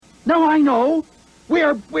Now I know.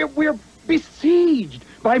 We're besieged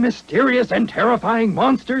by mysterious and terrifying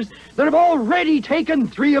monsters that have already taken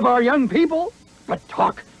 3 of our young people. But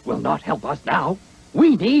talk will not help us now.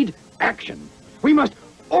 We need action. We must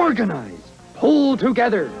organize, pull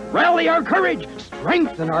together, rally our courage,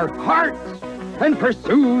 strengthen our hearts, and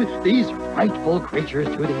pursue these frightful creatures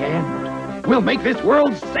to the end. We'll make this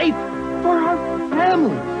world safe for our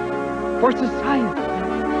families, for society,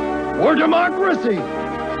 for democracy,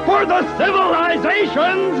 for the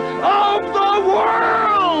civilizations of the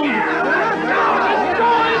world!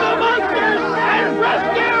 Destroy the monsters and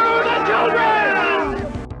rescue the children!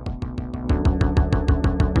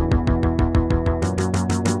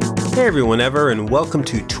 Hey everyone ever, and welcome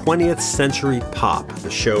to 20th Century Pop, the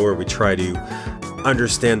show where we try to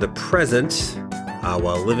understand the present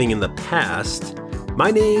while living in the past. My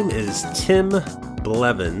name is Tim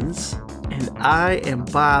Blevins. And I am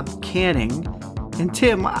Bob Canning. And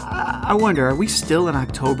Tim, I wonder, are we still in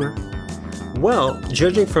October? Well,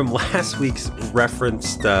 judging from last week's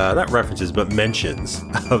mentions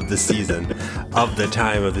of the season, of the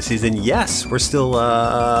time of the season, yes, we're still,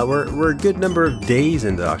 we're a good number of days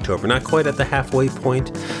into October. Not quite at the halfway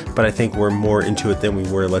point, but I think we're more into it than we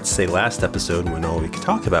were, let's say, last episode when all we could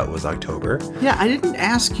talk about was October. Yeah, I didn't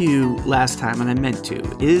ask you last time, and I meant to.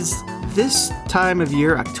 Is this time of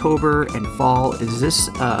year, October and fall, is this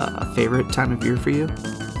a favorite time of year for you?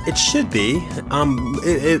 It should be.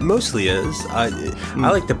 It mostly is. I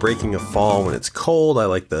like the breaking of fall when it's cold. I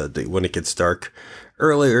like the when it gets dark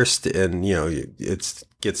earlier, and it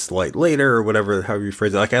gets light later, or whatever, however you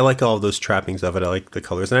phrase it. Like, I like all of those trappings of it. I like the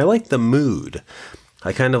colors, and I like the mood.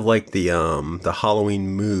 I kind of like the Halloween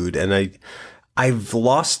mood, and I've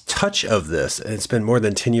lost touch of this, and it's been more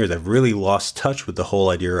than 10 years. I've really lost touch with the whole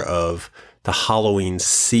idea of the Halloween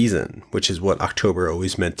season, which is what October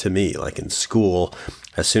always meant to me. Like in school,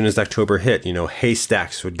 as soon as October hit,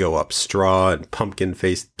 haystacks would go up, straw and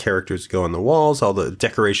pumpkin-faced characters would go on the walls, all the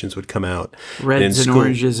decorations would come out. Reds and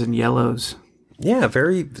oranges and yellows. Yeah,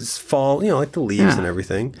 very fall, like the leaves and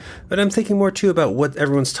everything. But I'm thinking more, too, about what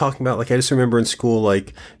everyone's talking about. Like, I just remember in school,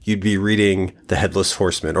 like, you'd be reading The Headless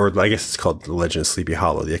Horseman, or I guess it's called The Legend of Sleepy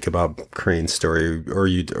Hollow, the Ichabod Crane story,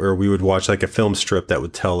 or we would watch, like, a film strip that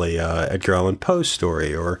would tell a Edgar Allan Poe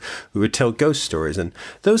story, or we would tell ghost stories, and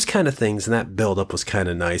those kind of things, and that build-up was kind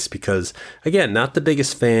of nice because, again, not the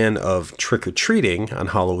biggest fan of trick-or-treating on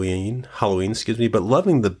Halloween, but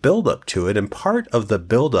loving the build-up to it, and part of the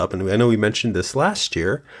build-up, and I know we mentioned this last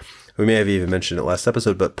year, we may have even mentioned it last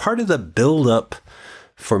episode, but part of the build-up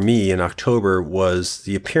for me in October was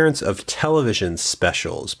the appearance of television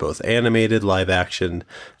specials, both animated, live action,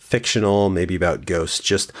 fictional, maybe about ghosts,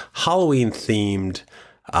 just Halloween-themed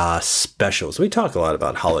specials. We talk a lot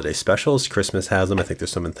about holiday specials. Christmas has them. I think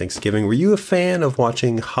there's some in Thanksgiving. Were you a fan of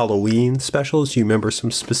watching Halloween specials? Do you remember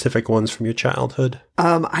some specific ones from your childhood?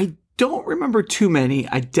 I don't remember too many.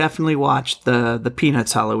 I definitely watched the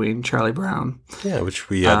Peanuts Halloween, Charlie Brown. Yeah, which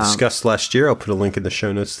we discussed last year. I'll put a link in the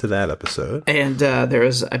show notes to that episode. And there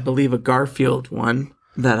is, I believe, a Garfield one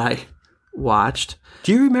that I watched.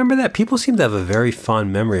 Do you remember that? People seem to have a very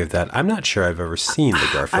fond memory of that. I'm not sure I've ever seen the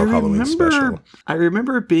Garfield Halloween special. I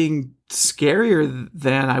remember it being scarier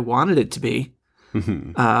than I wanted it to be.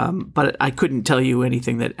 Mm-hmm. But I couldn't tell you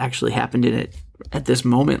anything that actually happened in it at this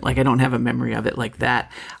moment. Like, I don't have a memory of it like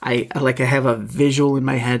that. I have a visual in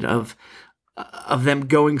my head of them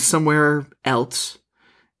going somewhere else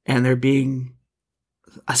and there being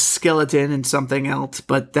a skeleton and something else,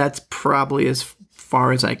 but that's probably as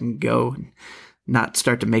far as I can go and not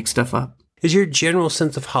start to make stuff up. Is your general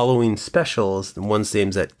sense of Halloween specials, the ones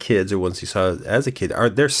aimed at kids or ones you saw as a kid,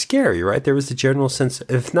 they're scary, right? There was a general sense,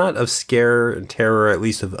 if not of scare and terror, at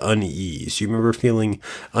least of unease. You remember feeling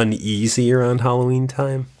uneasy around Halloween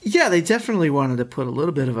time? Yeah, they definitely wanted to put a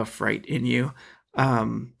little bit of a fright in you.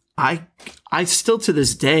 I still to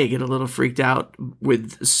this day get a little freaked out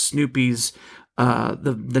with Snoopy's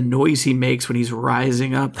the noise he makes when he's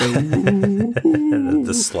rising up.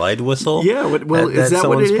 The slide whistle? Yeah, is that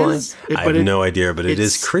what it is? I have no idea, but it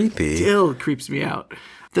is creepy. Still creeps me out.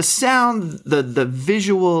 The sound, the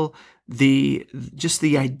visual, just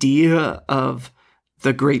the idea of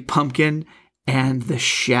the Great Pumpkin and the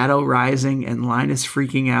shadow rising and Linus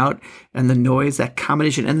freaking out and the noise, that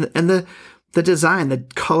combination, and the design, the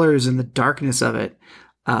colors and the darkness of it.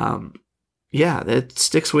 That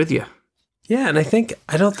sticks with you. Yeah, and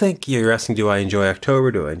I don't think you're asking, do I enjoy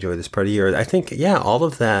October? Do I enjoy this part of the year? I think, all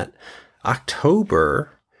of that.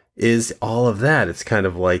 October is all of that. It's kind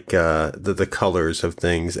of like the colors of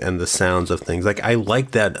things and the sounds of things. Like, I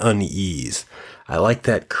like that unease. I like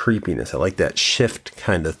that creepiness. I like that shift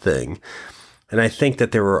kind of thing. And I think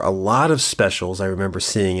that there were a lot of specials I remember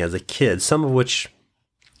seeing as a kid, some of which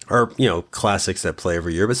are, classics that play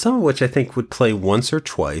every year, but some of which I think would play once or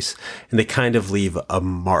twice, and they kind of leave a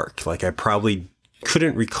mark. Like, I probably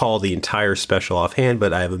couldn't recall the entire special offhand,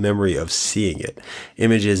 but I have a memory of seeing it.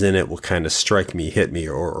 Images in it will kind of strike me, hit me,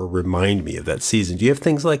 or remind me of that season. Do you have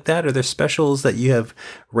things like that? Are there specials that you have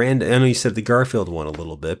I know you said the Garfield one a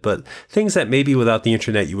little bit, but things that maybe without the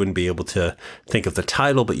internet you wouldn't be able to think of the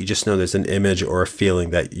title, but you just know there's an image or a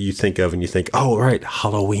feeling that you think of and you think, oh, right,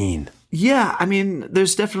 Halloween. Yeah, I mean,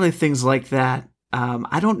 there's definitely things like that.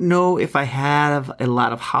 I don't know if I have a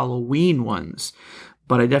lot of Halloween ones,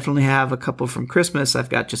 but I definitely have a couple from Christmas. I've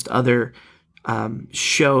got just other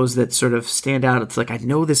shows that sort of stand out. It's like, I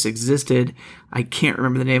know this existed. I can't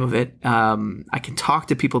remember the name of it. I can talk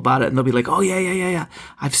to people about it, and they'll be like, oh, yeah.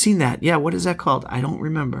 I've seen that. Yeah, what is that called? I don't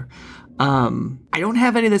remember. I don't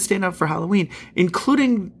have any that stand out for Halloween,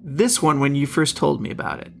 including this one when you first told me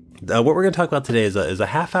about it. What we're going to talk about today is a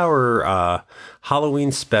half-hour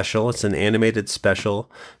Halloween special. It's an animated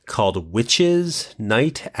special called Witches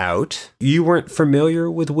Night Out. You weren't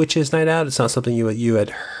familiar with Witches Night Out? It's not something you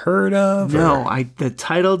had heard of? No, the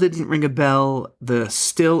title didn't ring a bell. The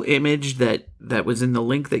still image that was in the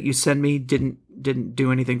link that you sent me didn't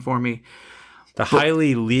do anything for me. The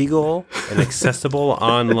highly legal and accessible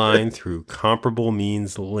online through comparable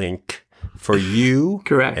means link for you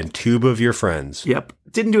Correct. And two of your friends. Yep.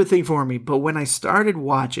 Didn't do a thing for me, but when I started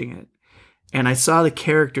watching it and I saw the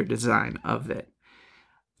character design of it,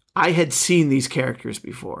 I had seen these characters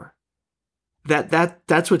before.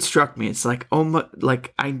 That's what struck me. It's like, oh my,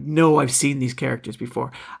 like, I know I've seen these characters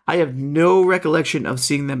before. I have no recollection of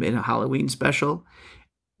seeing them in a Halloween special,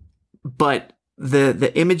 but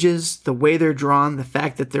the images, the way they're drawn, the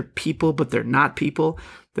fact that they're people but they're not people,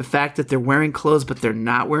 the fact that they're wearing clothes but they're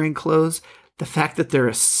not wearing clothes, the fact that they're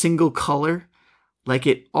a single color, like,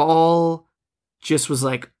 it all just was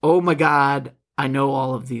like, oh my God, I know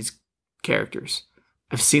all of these characters.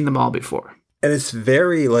 I've seen them all before. And it's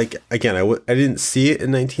very, like, again, I didn't see it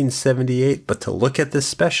in 1978, but to look at this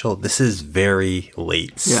special, this is very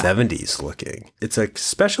late 70s looking. It's a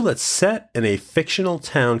special that's set in a fictional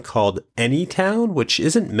town called Anytown, which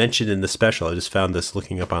isn't mentioned in the special. I just found this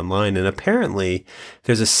looking up online. And apparently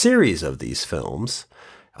there's a series of these films.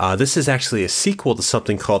 This is actually a sequel to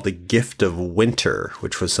something called The Gift of Winter,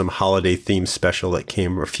 which was some holiday-themed special that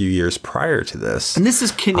came a few years prior to this. And this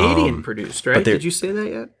is Canadian produced, right? Did you say that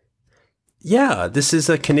yet? Yeah, this is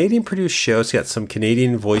a Canadian-produced show. It's got some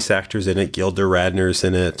Canadian voice actors in it. Gilda Radner's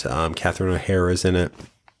in it. Catherine O'Hara's in it.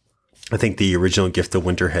 I think the original Gift of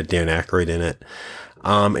Winter had Dan Aykroyd in it.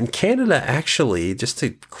 And Canada, actually, just to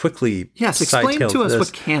quickly explain to us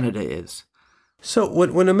what Canada is. So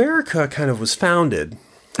when America kind of was founded,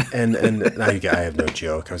 and I have no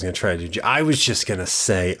joke. I was going to try to do. I was just going to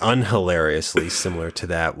say, unhilariously similar to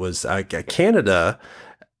that, was Canada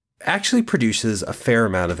actually produces a fair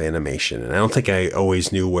amount of animation. And I don't think I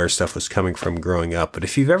always knew where stuff was coming from growing up. But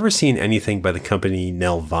if you've ever seen anything by the company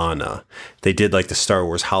Nelvana, they did like the Star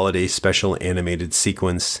Wars Holiday Special animated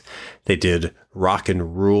sequence. They did Rock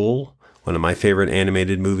and Rule, one of my favorite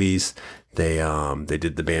animated movies. They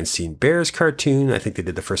did the Berenstain Bears cartoon. I think they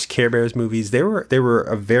did the first Care Bears movies. They were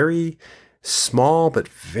a very small but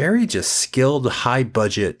very just skilled, high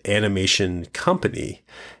budget animation company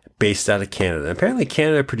based out of Canada. And apparently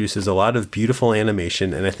Canada produces a lot of beautiful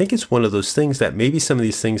animation, and I think it's one of those things that maybe some of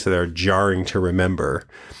these things that are jarring to remember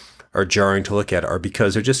or jarring to look at are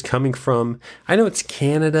because they're just coming from, I know it's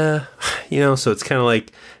Canada, so it's kind of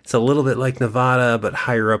like, it's a little bit like Nevada, but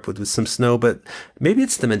higher up with some snow, but maybe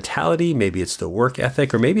it's the mentality, maybe it's the work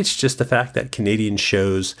ethic, or maybe it's just the fact that Canadian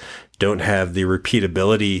shows don't have the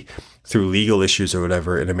repeatability through legal issues or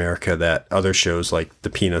whatever in America that other shows like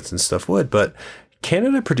the Peanuts and stuff would. But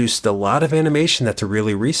Canada produced a lot of animation that, to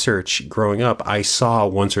really research growing up, I saw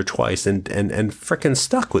once or twice and frickin'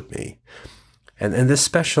 stuck with me. And this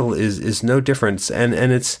special is no different. And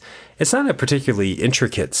it's not a particularly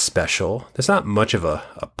intricate special. There's not much of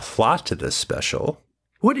a plot to this special.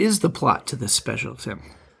 What is the plot to this special, Tim?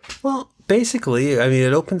 Well, basically, I mean,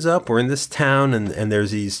 it opens up, we're in this town, and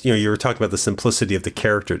there's these, you were talking about the simplicity of the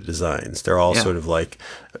character designs. They're all sort of like,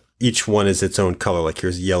 each one is its own color. Like,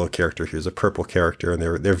 here's a yellow character, here's a purple character, and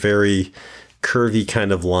they're very curvy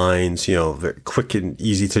kind of lines, very quick and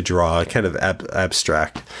easy to draw, kind of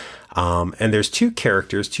abstract. And there's two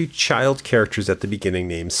child characters at the beginning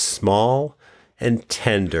named Small and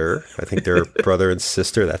Tender. I think they're brother and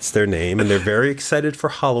sister. That's their name. And they're very excited for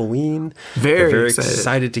Halloween. They're very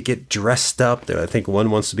excited to get dressed up. I think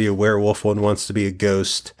one wants to be a werewolf, one wants to be a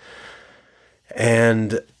ghost.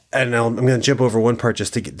 And And I'm going to jump over one part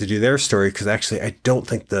just to do their story, because actually I don't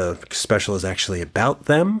think the special is actually about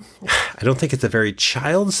them. I don't think it's a very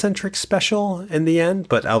child-centric special in the end,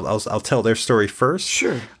 but I'll tell their story first.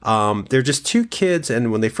 Sure. They're just two kids,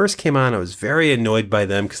 and when they first came on, I was very annoyed by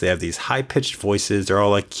them because they have these high-pitched voices. They're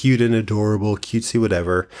all like cute and adorable, cutesy,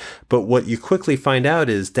 whatever. But what you quickly find out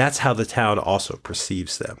is that's how the town also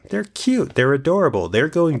perceives them. They're cute. They're adorable. They're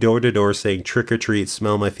going door to door saying trick or treat,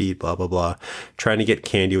 smell my feet, blah, blah, blah, trying to get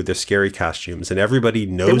candy with their scary costumes, and everybody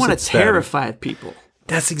knows they want it's to terrify people.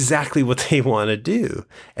 That's exactly what they want to do,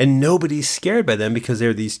 and nobody's scared by them because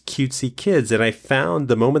they're these cutesy kids. And I found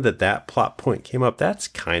the moment that plot point came up, that's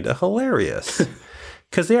kind of hilarious,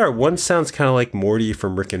 because they are. One sounds kind of like Morty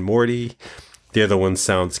from Rick and Morty. The other one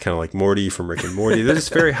sounds kind of like Morty from Rick and Morty. They're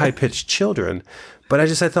just very high-pitched children. But I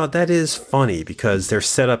thought that is funny because they're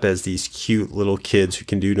set up as these cute little kids who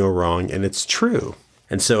can do no wrong, and it's true.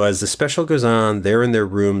 And so as the special goes on, they're in their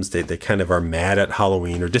rooms. They kind of are mad at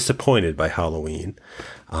Halloween or disappointed by Halloween.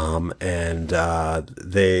 And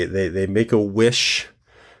they make a wish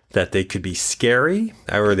that they could be scary,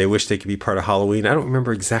 or they wish they could be part of Halloween. I don't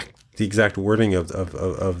remember the exact wording of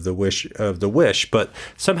the wish, but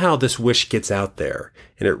somehow this wish gets out there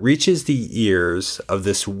and it reaches the ears of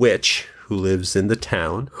this witch who lives in the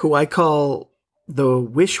town. Who I call the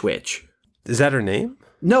Wish Witch. Is that her name?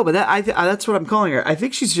 No, but that's what I'm calling her. I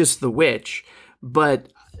think she's just the witch.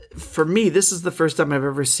 But for me, this is the first time I've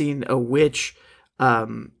ever seen a witch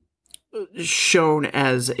shown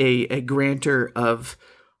as a granter of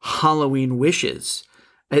Halloween wishes.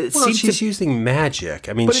 She's using magic.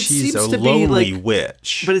 I mean, she's a lonely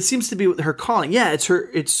witch. But it seems to be her calling. Yeah,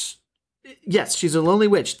 yes, she's a lonely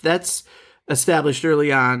witch. That's established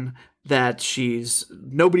early on, that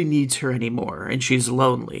nobody needs her anymore, and she's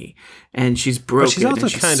lonely, and she's broken. But she's also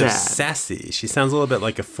she's kind sad. of sassy. She sounds a little bit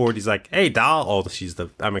like a 40s, like, hey, doll. Oh,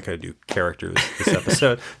 I'm not going to do characters this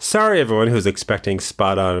episode. Sorry, everyone who's expecting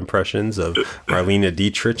spot-on impressions of Marlene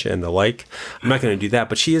Dietrich and the like. I'm not going to do that,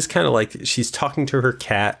 but she is kind of like, she's talking to her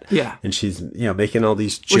cat, yeah, and she's making all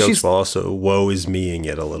these jokes while also woe is meing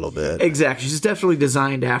it a little bit. Exactly. She's definitely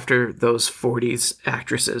designed after those 40s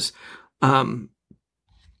actresses.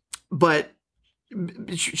 But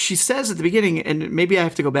she says at the beginning, and maybe I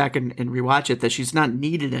have to go back and rewatch it, that she's not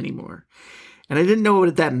needed anymore. And I didn't know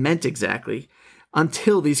what that meant exactly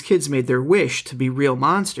until these kids made their wish to be real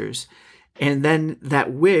monsters. And then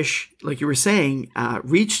that wish, like you were saying,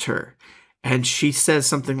 reached her. And she says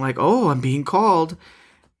something like, oh, I'm being called.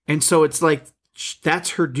 And so it's like,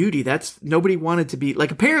 that's her duty. Nobody wanted to be, like,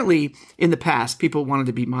 apparently in the past, people wanted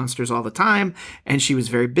to be monsters all the time, and she was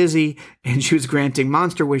very busy, and she was granting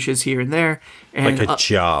monster wishes here and there. And, like a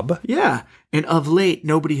job. Yeah. And of late,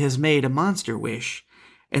 nobody has made a monster wish.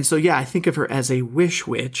 And so, yeah, I think of her as a wish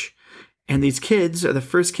witch. And these kids are the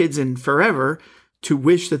first kids in forever to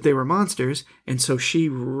wish that they were monsters. And so she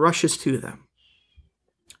rushes to them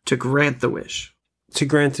to grant the wish. To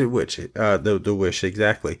grant the wish, the wish,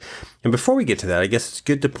 exactly. And before we get to that, I guess it's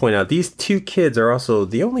good to point out these two kids are also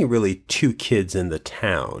the only really two kids in the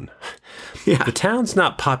town. Yeah. The town's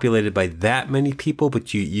not populated by that many people,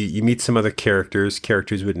 but you meet some other characters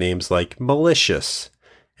with names like Malicious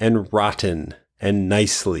and Rotten and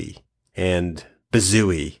Nicely and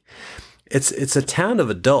Bazooey. It's a town of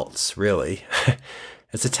adults, really.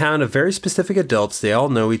 It's a town of very specific adults. They all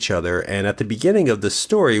know each other. And at the beginning of the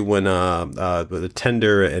story, when the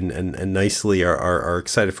Tender and Nicely are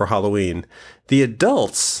excited for Halloween, the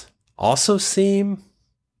adults also seem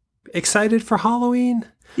excited for Halloween.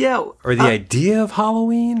 Yeah. Or the idea of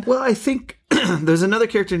Halloween. Well, I think there's another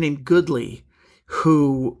character named Goodley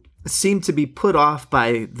who seemed to be put off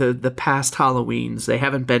by the past Halloweens. They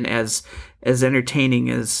haven't been as entertaining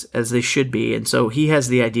as they should be. And so he has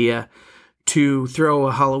the idea to throw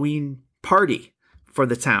a Halloween party for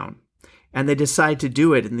the town. And they decide to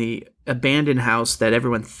do it in the abandoned house that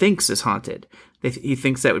everyone thinks is haunted. He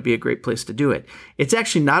thinks that would be a great place to do it. It's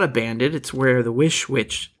actually not abandoned. It's where the Wish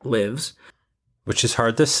Witch lives. Which is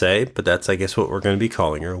hard to say, but that's, I guess, what we're going to be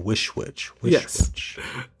calling her, Wish Witch. Witch.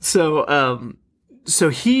 So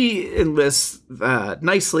he enlists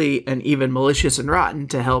Nicely and even Malicious and Rotten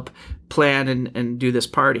to help plan and do this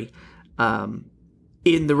party.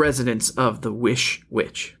 In the residence of the Wish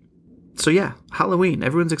Witch. So yeah, Halloween.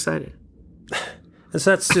 Everyone's excited. And so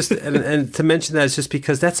that's just, and to mention that is just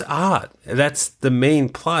because that's odd. That's the main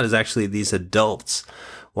plot, is actually these adults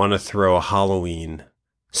want to throw a Halloween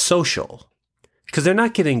social. Because they're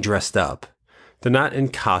not getting dressed up. They're not in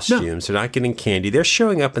costumes. No. They're not getting candy. They're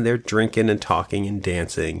showing up and they're drinking and talking and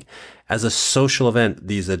dancing as a social event,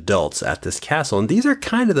 these adults at this castle. And these are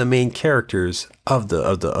kind of the main characters of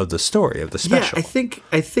the story, of the special. Yeah,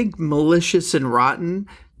 I think Malicious and Rotten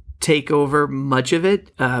take over much of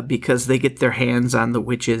it because they get their hands on the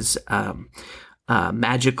witch's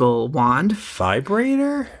magical wand.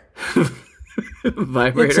 Vibrator?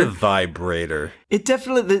 Vibrator. It's a vibrator. It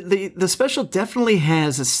definitely the special definitely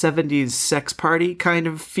has a 70s sex party kind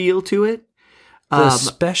of feel to it. The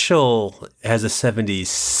special has a 70s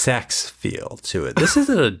sex feel to it. This is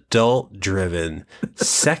an adult-driven,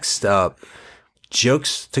 sexed up,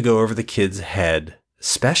 jokes to go over the kid's head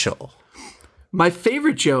special. My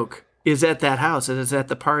favorite joke is at that house. It is at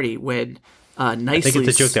the party when Nicely... I think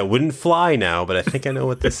it's a joke that wouldn't fly now, but I think I know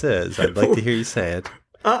what this is. I'd like to hear you say it.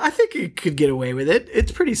 I think you could get away with it.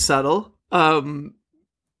 It's pretty subtle.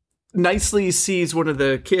 Nicely sees one of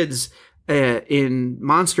the kids in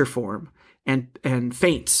monster form and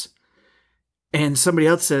faints. And somebody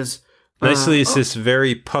else says... Nicely is this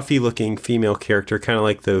very puffy-looking female character, kind of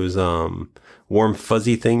like those warm,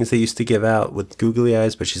 fuzzy things they used to give out with googly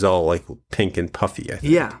eyes, but she's all like pink and puffy, I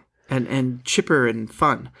think. Yeah, and chipper and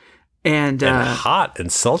fun. And hot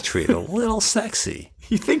and sultry and a little sexy.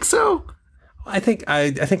 You think so? I think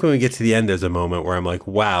when we get to the end, there's a moment where I'm like,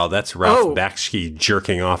 wow, that's Ralph Bakshi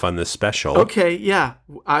jerking off on this special. Okay, yeah.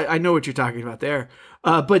 I know what you're talking about there.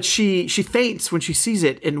 But she faints when she sees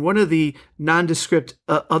it, and one of the nondescript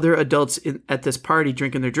other adults at this party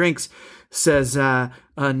drinking their drinks says,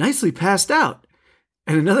 nicely passed out.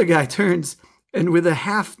 And another guy turns and with a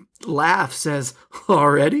half laugh says,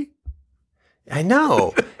 already? I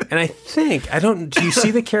know. And do you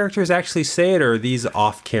see the characters actually say it, or are these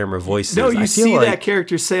off-camera voices? No, you see that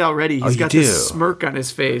character say already. He's got this smirk on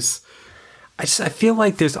his face. I feel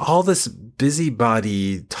like there's all this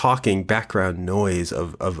busybody talking background noise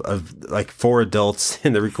of like four adults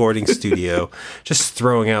in the recording studio just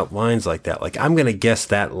throwing out lines like that. Like, I'm going to guess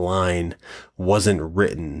that line wasn't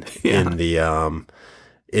written in the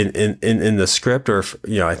in the script, or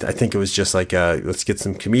I think it was just like let's get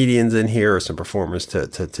some comedians in here or some performers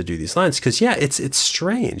to do these lines, because it's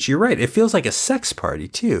strange. You're right, it feels like a sex party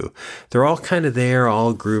too. They're all kind of there,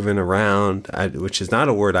 all grooving around, which is not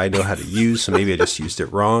a word I know how to use, so maybe I just used it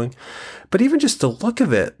wrong. But even just the look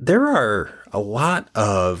of it, there's a lot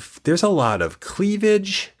of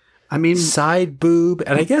cleavage. I mean, side boob,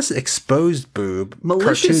 and I guess exposed boob,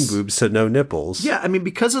 cartoon boobs, so no nipples. Yeah, I mean,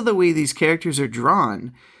 because of the way these characters are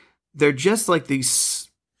drawn, they're just like these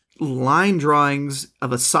line drawings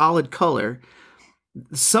of a solid color.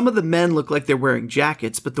 Some of the men look like they're wearing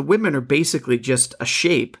jackets, but the women are basically just a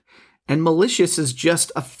shape. And Malicious is just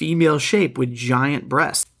a female shape with giant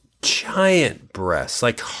breasts. Giant breasts,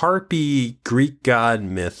 like harpy Greek god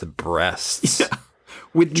myth breasts. Yeah.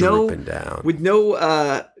 With no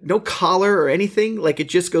collar or anything. Like, it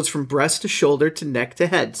just goes from breast to shoulder to neck to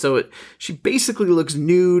head. So she basically looks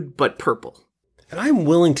nude but purple. And I'm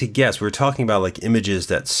willing to guess, we were talking about like images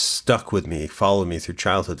that stuck with me, followed me through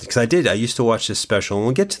childhood. Because I used to watch this special, and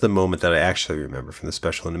we'll get to the moment that I actually remember from the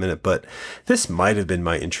special in a minute. But this might have been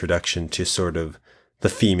my introduction to sort of the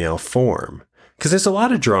female form. Because there's a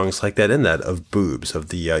lot of drawings like that in that of boobs, of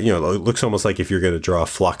the, it looks almost like if you're going to draw a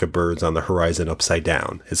flock of birds on the horizon upside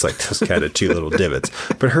down. It's like those kind of two little divots.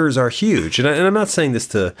 But hers are huge. And I'm not saying this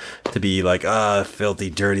to be like, filthy,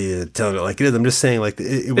 dirty, telling it like it is. I'm just saying, like,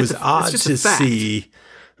 it was odd to see.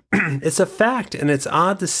 It's a fact, and it's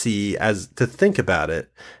odd to see, to think about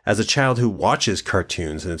it, as a child who watches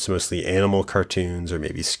cartoons, and it's mostly animal cartoons or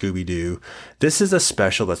maybe Scooby-Doo. This is a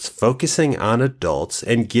special that's focusing on adults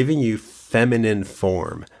and giving you feminine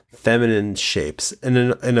form, feminine shapes, and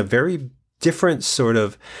in a very different sort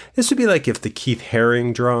of. This would be like if the Keith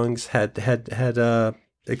Haring drawings had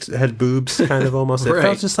boobs, kind of almost. Right. It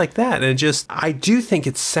felt just like that, and I do think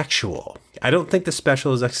it's sexual. I don't think the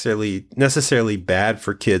special is necessarily bad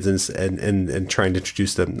for kids and trying to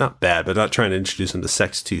introduce them. Not bad, but not trying to introduce them to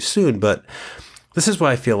sex too soon. But this is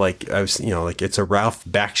why I feel like like it's a Ralph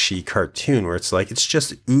Bakshi cartoon where it's like it's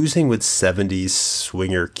just oozing with 70s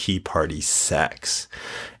swinger key party sex.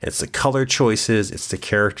 It's the color choices, it's the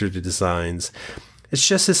character designs. It's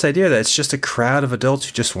just this idea that it's just a crowd of adults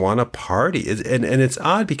who just want to party. And it's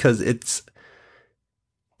odd because it's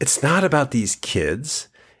not about these kids.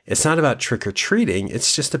 It's not about trick-or-treating.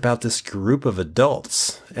 It's just about this group of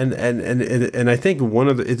adults. And I think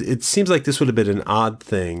it seems like this would have been an odd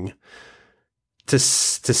thing to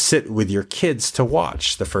sit with your kids to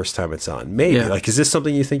watch the first time it's on. Maybe like, is this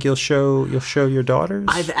something you think you'll show your daughters?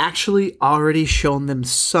 I've actually already shown them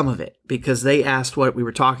some of it because they asked what we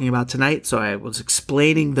were talking about tonight. So I was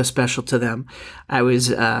explaining the special to them. I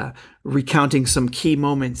was recounting some key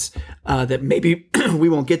moments that maybe we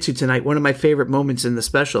won't get to tonight. One of my favorite moments in the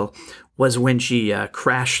special was when she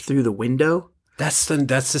crashed through the window. That's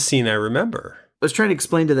the scene I remember. I was trying to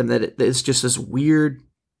explain to them that it's just this weird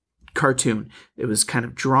cartoon. It was kind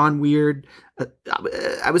of drawn weird.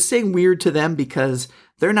 I was saying weird to them because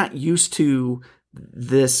they're not used to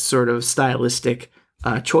this sort of stylistic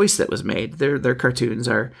choice that was made. Their cartoons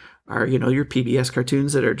are your PBS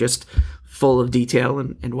cartoons that are just full of detail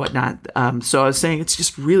and whatnot. So I was saying it's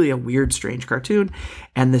just really a weird, strange cartoon.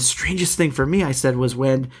 And the strangest thing for me, I said, was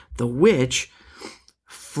when the witch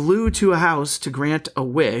flew to a house to grant a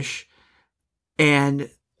wish and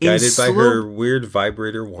guided by her weird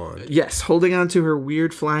vibrator wand. Yes, holding on to her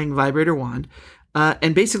weird flying vibrator wand,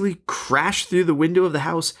 and basically crashed through the window of the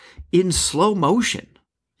house in slow motion.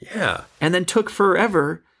 Yeah. And then took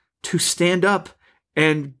forever to stand up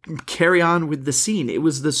and carry on with the scene. It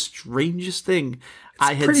was the strangest thing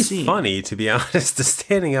I had seen. It's pretty funny, to be honest. The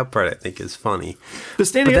standing up part, I think, is funny. The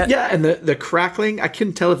standing up, yeah, and the crackling. I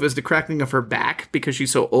couldn't tell if it was the crackling of her back because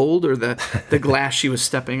she's so old or the glass she was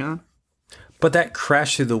stepping on. But that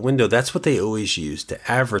crash through the window, that's what they always use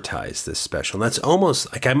to advertise this special. And that's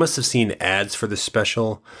almost like I must have seen ads for the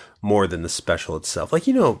special more than the special itself. Like,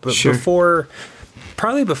 but Sure.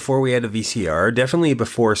 probably before we had a VCR, definitely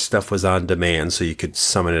before stuff was on demand so you could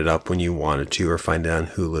summon it up when you wanted to or find it on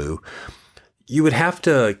Hulu, you would have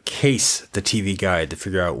to case the TV guide to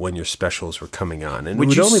figure out when your specials were coming on. And would it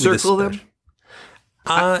would you only circle be them?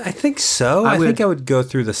 I think so. I think I would go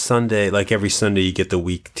through the Sunday, like every Sunday you get the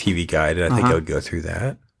week TV guide, and I think I would go through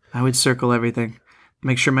that. I would circle everything.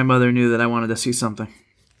 Make sure my mother knew that I wanted to see something.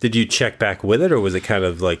 Did you check back with it, or was it kind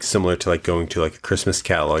of like similar to like going to like a Christmas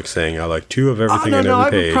catalog saying, I like 2 of everything on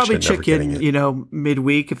every page? I would probably check in,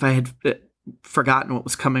 midweek if I had forgotten what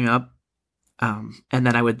was coming up. And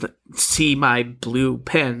then I would see my blue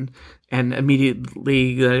pen and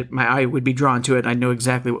immediately my eye would be drawn to it. I know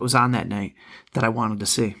exactly what was on that night that I wanted to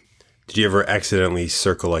see. Did you ever accidentally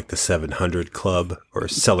circle like the 700 Club or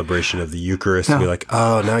Celebration of the Eucharist and be like,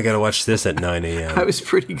 oh, now I got to watch this at 9 a.m.? I was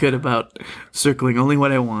pretty good about circling only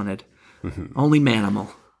what I wanted. Mm-hmm. Only Manimal.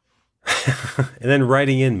 And then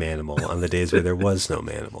writing in Manimal on the days where there was no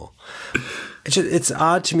Manimal. It's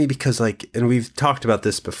odd to me because and we've talked about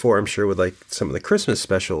this before, I'm sure, with like some of the Christmas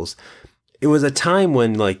specials. It was a time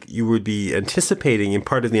when you would be anticipating, and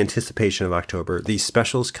part of the anticipation of October, these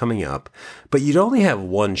specials coming up, but you'd only have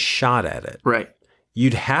one shot at it. Right.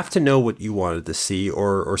 You'd have to know what you wanted to see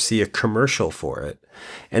or see a commercial for it.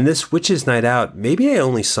 And this Witch's Night Out, maybe I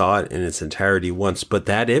only saw it in its entirety once, but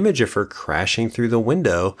that image of her crashing through the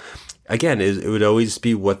window, again, it would always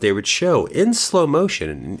be what they would show in slow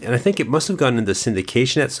motion. And I think it must have gone into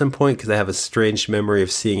syndication at some point because I have a strange memory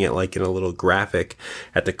of seeing it like in a little graphic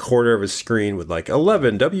at the corner of a screen with like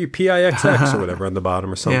 11 WPIXX or whatever on the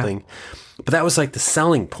bottom or something. Yeah. But that was like the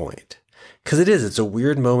selling point. Because it's a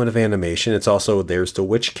weird moment of animation. It's also, there's the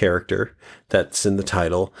witch character that's in the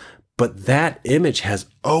title. But that image has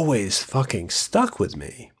always fucking stuck with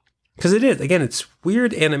me. Because it is. Again, it's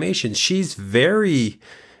weird animation. She's very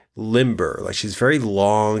limber, like she's very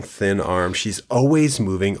long, thin arms. She's always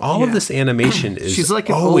moving. All of this animation is she's like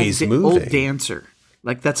an always moving. Old dancer.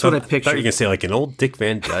 Like that's what I picture. I thought you were gonna say like an old Dick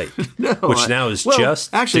Van Dyke, no, which now is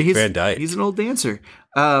just actually Dick Van Dyke. He's an old dancer.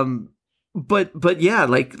 But yeah,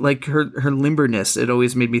 like her limberness, it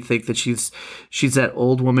always made me think that she's that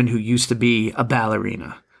old woman who used to be a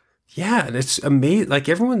ballerina. Yeah, and it's amazing. Like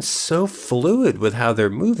everyone's so fluid with how they're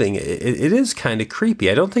moving. It is kind of creepy.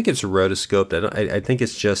 I don't think it's rotoscoped. I think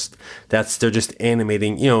it's just they're just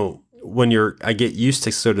animating. When I get used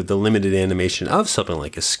to sort of the limited animation of something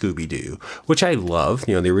like a Scooby-Doo, which I love,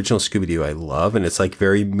 the original Scooby-Doo I love, and it's like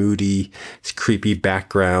very moody, it's creepy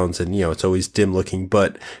backgrounds, and it's always dim looking,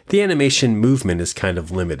 but the animation movement is kind of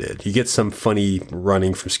limited. You get some funny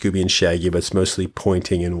running from Scooby and Shaggy, but it's mostly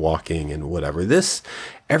pointing and walking and whatever.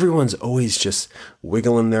 Everyone's always just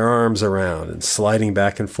wiggling their arms around and sliding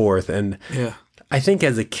back and forth, and yeah. I think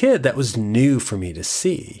as a kid, that was new for me to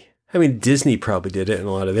see. I mean, Disney probably did it in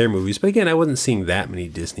a lot of their movies, but again, I wasn't seeing that many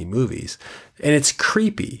Disney movies. And it's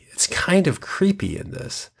creepy. It's kind of creepy in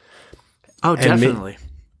this. Oh, definitely.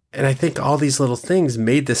 And I think all these little things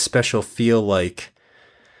made this special feel like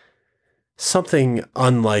something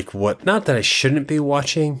unlike not that I shouldn't be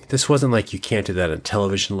watching. This wasn't like you can't do that on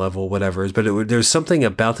television level, whatever. But there was something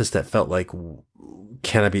about this that felt like,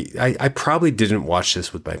 I probably didn't watch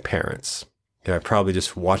this with my parents. I probably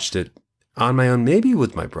just watched it on my own, maybe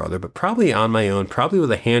with my brother, but probably on my own, probably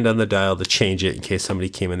with a hand on the dial to change it in case somebody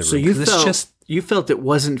came in the room. So you felt it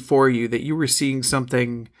wasn't for you, that you were seeing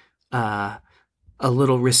something a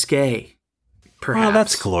little risque, perhaps. Well,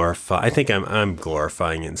 that's glorify. I think I'm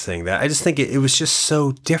glorifying it and saying that. I just think it was just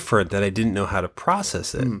so different that I didn't know how to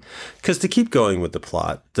process it. Because to keep going with the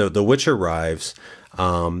plot, the witch arrives.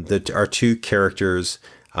 Our two characters,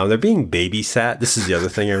 they're being babysat. This is the other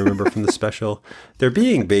thing I remember from the special. They're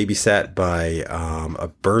being babysat by a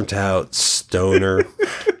burnt out stoner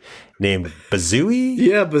named Bazooey.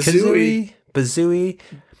 Yeah, Bazooey. Bazooey.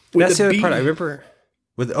 That's the other part I remember.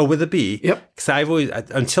 With a B. Yep. Because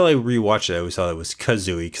until I rewatched it, I always thought it was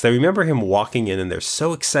Kazooie. Because I remember him walking in and they're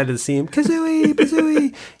so excited to see him. Kazooie,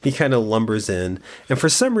 Bazooie. He kind of lumbers in. And for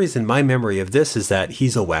some reason, my memory of this is that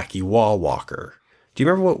he's a wacky wall walker. Do you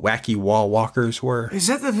remember what wacky wall walkers were? Is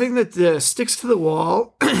that the thing that sticks to the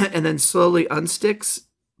wall and then slowly unsticks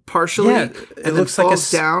partially? Yeah, and then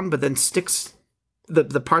falls down, but then sticks,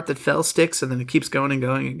 the part that fell sticks, and then it keeps going and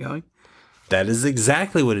going and going? That is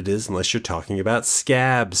exactly what it is, unless you're talking about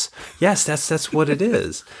scabs. Yes, that's what it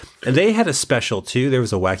is. And they had a special, too. There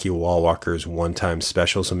was a Wacky Wall Walkers one-time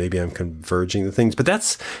special, so maybe I'm converging the things. But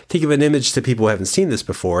that's to give an image to people who haven't seen this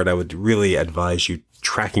before, and I would really advise you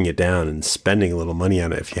tracking it down and spending a little money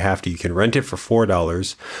on it if you have to. You can rent it for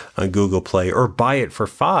 $4 on Google Play or buy it for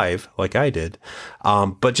 $5, like I did.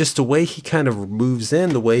 But just the way he kind of moves in,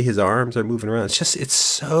 the way his arms are moving around, it's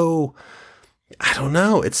so... I don't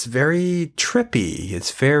know. It's very trippy.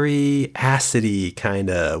 It's very acidy, kind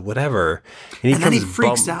of whatever. And then he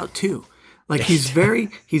freaks out too. Like he's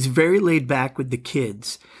very laid back with the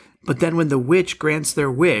kids, but then when the witch grants their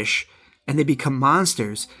wish and they become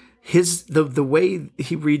monsters, the way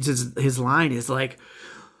he reads his line is like,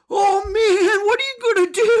 "Oh man, what are you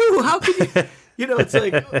gonna do? How can you?" It's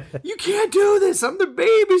like, "You can't do this. I'm the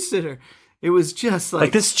babysitter." It was just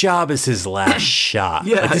like this job is his last shot.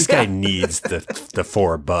 Yeah, this guy needs the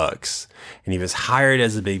 $4, and he was hired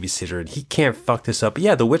as a babysitter, and he can't fuck this up. But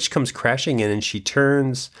yeah, the witch comes crashing in, and she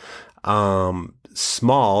turns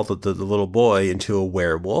Small, the little boy, into a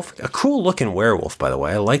werewolf. A cool looking werewolf, by the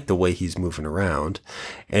way. I like the way he's moving around,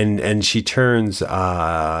 and she turns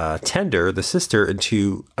Tender, the sister,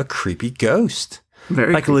 into a creepy ghost.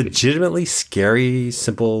 Very like creepy. Legitimately scary,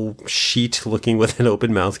 simple sheet looking with an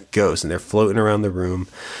open mouth ghost, and they're floating around the room.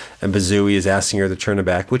 And Bazooey is asking her to turn them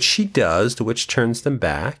back, which she does. The witch turns them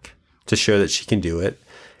back to show that she can do it,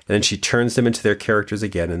 and then she turns them into their characters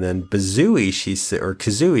again. And then Bazooey,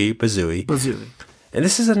 Bazooey. And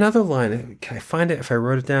this is another line. Can I find it if I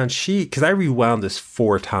wrote it down? Because I rewound this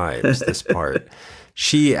 4 times. This part.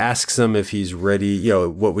 She asks him if he's ready,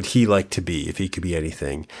 what would he like to be if he could be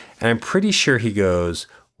anything? And I'm pretty sure he goes,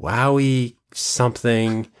 "Wowie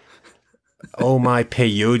something, oh my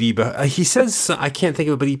peyote." But he says, I can't think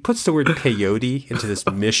of it, but he puts the word peyote into this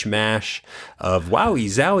mishmash of wowie,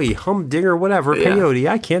 zowie, humdinger, whatever, peyote.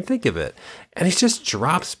 I can't think of it. And he just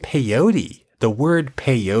drops peyote. The word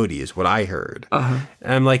peyote is what I heard. And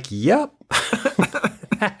I'm like, yep.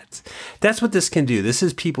 That's what this can do. This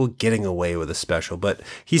is people getting away with a special. But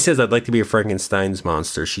he says, "I'd like to be a Frankenstein's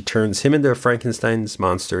monster." She turns him into a Frankenstein's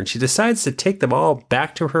monster, and she decides to take them all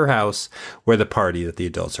back to her house where the party that the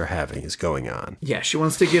adults are having is going on. Yeah, she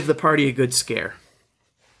wants to give the party a good scare.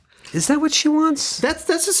 Is that what she wants? That's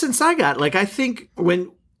the sense I got. Like, I think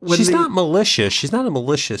when she's not malicious. She's not a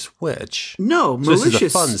malicious witch. No, so malicious. This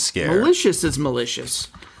is a fun scare. Malicious is malicious.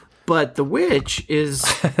 But the witch is...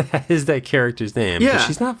 That is that character's name. Yeah. But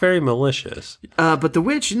she's not very malicious. But the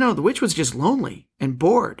witch was just lonely and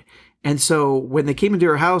bored. And so when they came into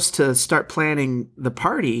her house to start planning the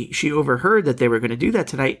party, she overheard that they were going to do that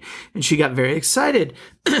tonight. And she got very excited.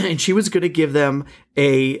 And she was going to give them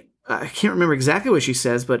I can't remember exactly what she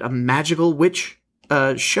says, but a magical witch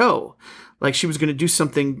show. Like she was going to do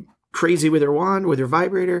something crazy with her wand, with her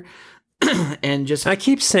vibrator. And just I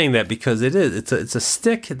keep saying that because it's a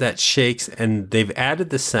stick that shakes, and they've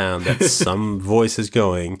added the sound that some voice is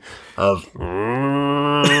going of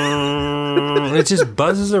and it just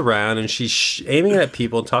buzzes around, and she's aiming at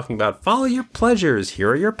people and talking about follow your pleasures, here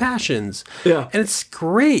are your passions. Yeah. And it's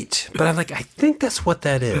great, but I'm like, I think that's what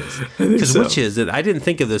that is. Because witches, I didn't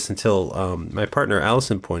think of this until my partner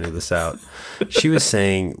Allison pointed this out. She was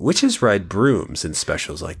saying witches ride brooms in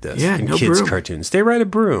specials like this. Yeah, in no kids' broom. cartoons. They ride a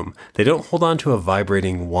broom. They don't hold on to a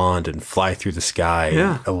vibrating wand and fly through the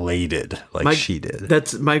sky elated like she did.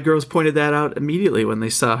 My girls pointed that out immediately when they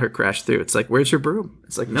saw her crash through. It's like, where's her broom?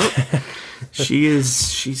 It's like, nope.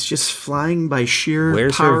 She's just flying by sheer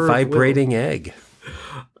Where's power her vibrating egg?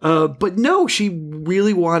 But no, she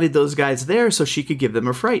really wanted those guys there so she could give them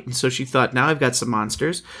a fright. And so she thought, now I've got some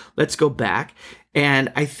monsters. Let's go back.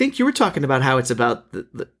 And I think you were talking about how it's about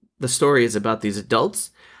the story is about these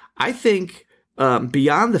adults. I think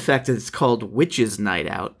beyond the fact that it's called Witch's Night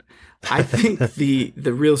Out, I think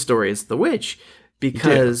the real story is the witch.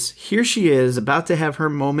 Because here she is about to have her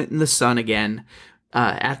moment in the sun again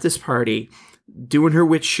at this party, doing her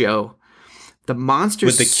witch show. The monsters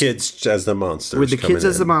with the kids as the monsters. With the kids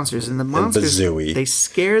as the monsters. And the monsters, Bazooey. They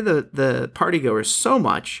scare the partygoers so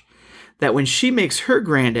much that when she makes her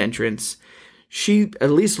grand entrance, she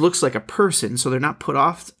at least looks like a person, so they're not put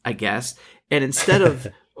off, I guess. And instead of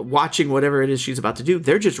watching whatever it is she's about to do,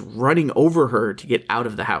 they're just running over her to get out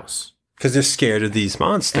of the house. Because they're scared of these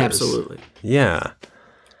monsters. Absolutely. Yeah.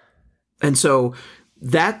 And so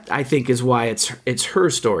that, I think, is why it's her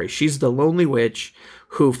story. She's the lonely witch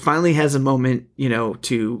who finally has a moment,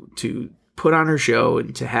 to put on her show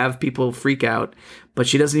and to have people freak out. But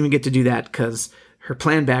she doesn't even get to do that because her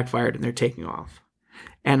plan backfired and they're taking off.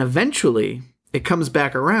 And eventually, it comes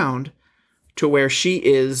back around to where she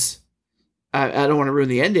is... I don't want to ruin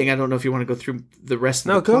the ending. I don't know if you want to go through the rest of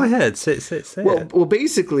the No, go plot. ahead. Say it. Well,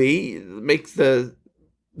 basically, make the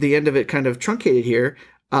end of it kind of truncated here.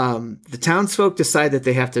 The townsfolk decide that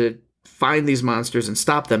they have to find these monsters and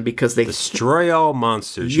stop them because they... Destroy all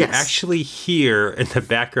monsters. Yes. You actually hear in the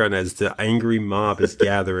background as the angry mob is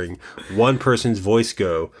gathering, one person's voice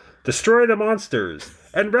go, "Destroy the monsters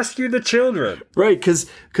and rescue the children." Right, because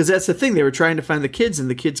that's the thing. They were trying to find the kids, and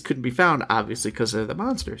the kids couldn't be found, obviously, because they're the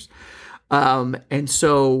monsters. And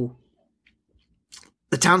so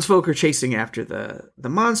the townsfolk are chasing after the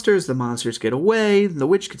monsters. The monsters get away. The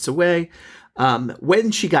witch gets away.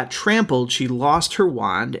 When she got trampled, she lost her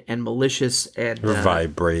wand, and Malicious and Her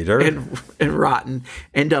vibrator. and Rotten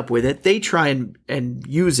end up with it. They try and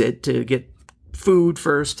use it to get food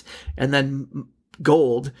first and then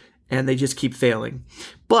gold, and they just keep failing.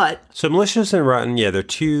 But So Malicious and Rotten, yeah,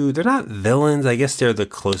 they're not villains. I guess they're the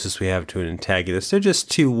closest we have to an antagonist. They're just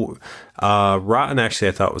two. Rotten, actually,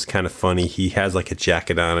 I thought was kind of funny. He has like a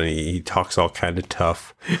jacket on and he talks all kind of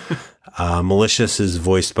tough. Malicious is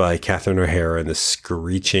voiced by Catherine O'Hara in this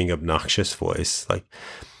screeching, obnoxious voice.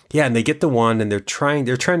 Yeah, and they get the wand and they're trying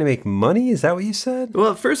to make money. Is that what you said?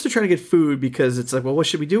 well, at first they're trying to get food because it's like, well, what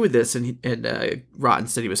should we do with this? And Rotten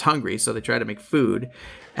said he was hungry, so they try to make food.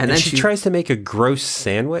 And then she tries to make a gross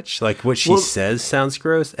sandwich, like what she says sounds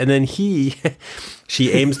gross. And then she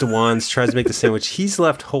aims the wands, tries to make the sandwich. He's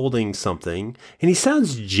left holding something, and he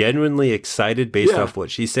sounds genuinely excited based off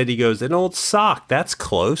what she said. He goes, "An old sock, that's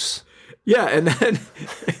close." Yeah, and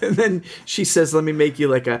then she says, "Let me make you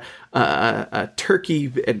like a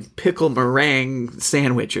turkey and pickle meringue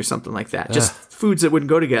sandwich or something like that." Just foods that wouldn't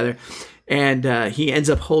go together. And he ends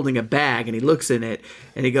up holding a bag, and he looks in it,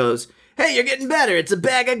 and he goes, "Hey, you're getting better. It's a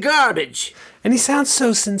bag of garbage." And he sounds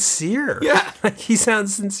so sincere. Yeah. Like he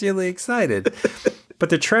sounds sincerely excited. But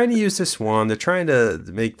they're trying to use this wand. They're trying to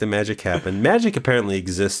make the magic happen. Magic apparently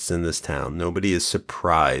exists in this town. Nobody is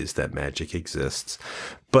surprised that magic exists.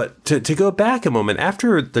 But to go back a moment,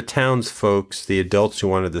 after the townsfolk, the adults who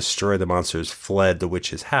wanted to destroy the monsters, fled the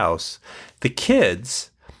witch's house, the kids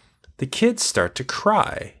start to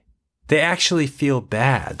cry. They actually feel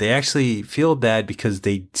bad. They actually feel bad because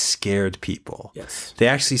they scared people. Yes. They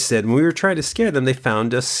actually said, when we were trying to scare them, they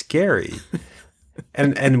found us scary.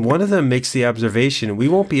 And one of them makes the observation, we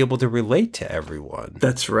won't be able to relate to everyone.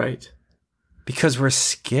 That's right. Because we're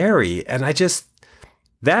scary. And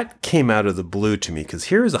that came out of the blue to me, because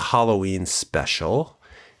here is a Halloween special.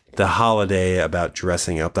 The holiday about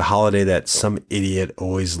dressing up, the holiday that some idiot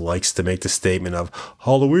always likes to make the statement of,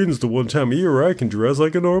 Halloween's the one time of year where I can dress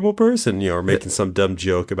like a normal person, or making some dumb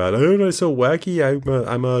joke about, oh, am I so wacky?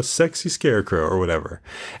 I'm a sexy scarecrow or whatever.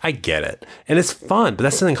 I get it. And it's fun, but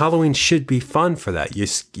that's something Halloween should be fun for that.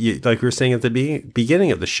 You like we were saying at the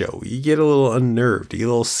beginning of the show, you get a little unnerved, you get a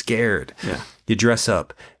little scared. Yeah. You dress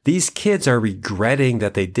up. These kids are regretting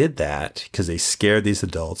that they did that because they scared these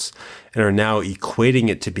adults and are now equating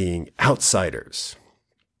it to being outsiders.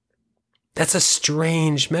 That's a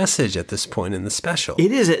strange message at this point in the special.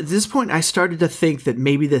 It is. At this point, I started to think that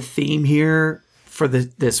maybe the theme here for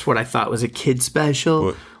this what I thought was a kid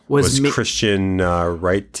special was Christian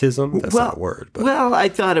rightism. That's not a word. But. Well, I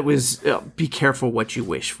thought it was be careful what you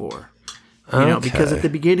wish for. Because at the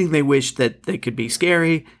beginning they wished that they could be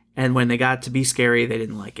scary. And when they got to be scary, they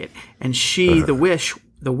didn't like it. And she, the wish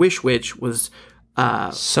witch, was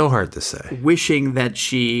so hard to say. Wishing that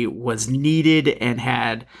she was needed and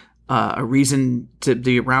had a reason to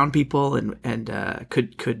be around people and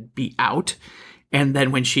could be out. And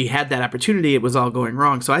then when she had that opportunity, it was all going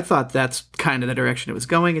wrong. So I thought that's kind of the direction it was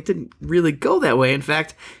going. It didn't really go that way. In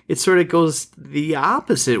fact, it sort of goes the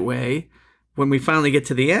opposite way when we finally get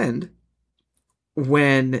to the end.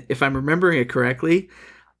 When, if I'm remembering it correctly,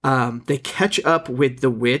 they catch up with the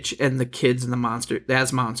witch and the kids and the monster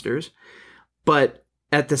as monsters. But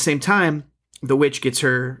at the same time, the witch gets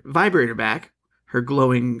her vibrator back, her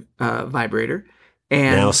glowing vibrator.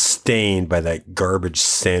 And now stained by that garbage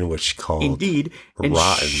sandwich called Indeed. And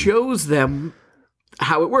rotten. Shows them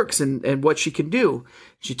how it works and what she can do.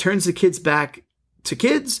 She turns the kids back to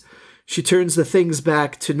kids. She turns the things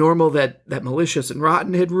back to normal that Malicious and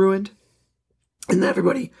Rotten had ruined. And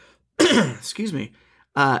everybody, excuse me,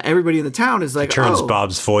 everybody in the town is like, turns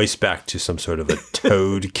Bob's voice back to some sort of a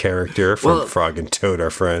Toad character from Frog and Toad Are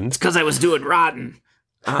Friends. Because I was doing Rotten.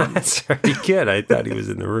 That's very good. I thought he was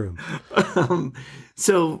in the room.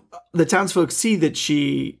 So the townsfolk see that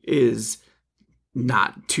she is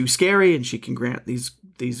not too scary and she can grant these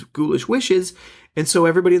ghoulish wishes. And so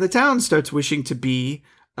everybody in the town starts wishing to be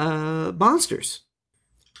monsters.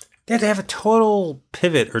 They had to have a total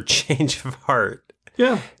pivot or change of heart.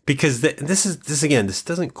 Yeah. Because this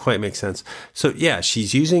doesn't quite make sense. So yeah,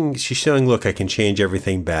 she's showing, look, I can change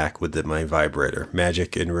everything back with my vibrator,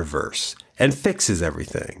 magic in reverse, and fixes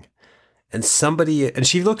everything. And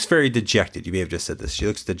she looks very dejected. You may have just said this. She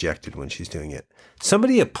looks dejected when she's doing it.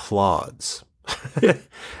 Somebody applauds.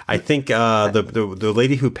 I think the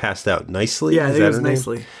lady who passed out nicely. Yeah, I think it was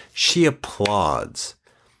Nicely. She applauds.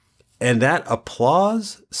 And that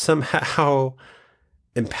applause somehow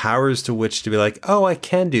empowers the witch to be like, oh, I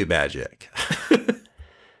can do magic.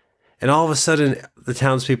 And all of a sudden, the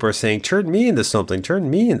townspeople are saying, turn me into something, turn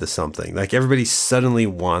me into something. Like everybody suddenly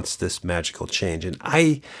wants this magical change. And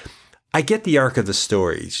I get the arc of the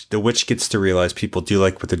story. The witch gets to realize people do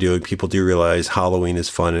like what they're doing. People do realize Halloween is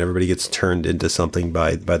fun and everybody gets turned into something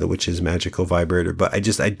by the witch's magical vibrator. But I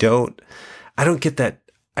don't get that.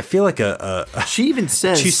 I feel like she even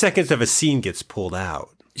says 2 seconds of a scene gets pulled out.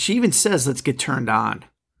 She even says, let's get turned on.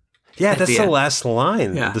 Yeah, that's the last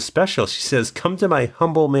line of the special. She says, come to my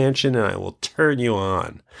humble mansion and I will turn you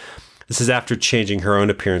on. This is after changing her own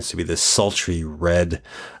appearance to be this sultry red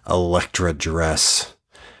Electra dress.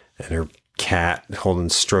 And her cat,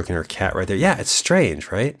 stroking her cat right there. Yeah, it's strange,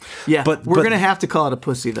 right? Yeah, but we're going to have to call it a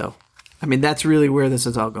pussy, though. I mean, that's really where this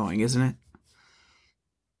is all going, isn't it?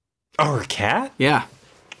 Oh, her cat? Yeah.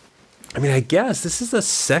 I mean, I guess this is a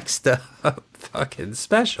sexed up fucking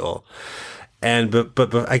special. And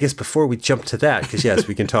but I guess before we jump to that, because yes,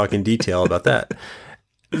 we can talk in detail about that.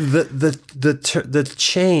 The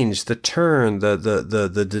change, the turn,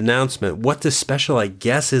 the denouncement, what this special I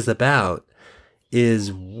guess is about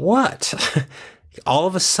is what? All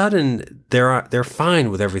of a sudden they're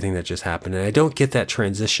fine with everything that just happened, and I don't get that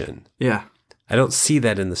transition. Yeah. I don't see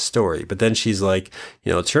that in the story. But then she's like,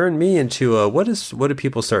 turn me into what do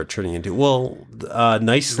people start turning into? Well,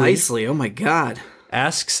 Nicely. Oh my God.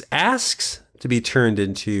 Asks to be turned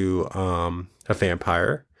into a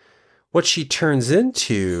vampire. What she turns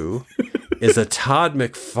into is a Todd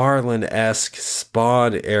McFarlane-esque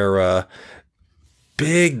Spawn era,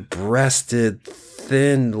 big-breasted,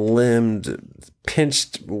 thin-limbed,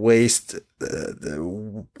 pinched waist,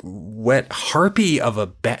 wet harpy of a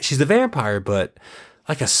bat. She's a vampire, but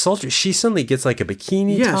like a soldier. She suddenly gets like a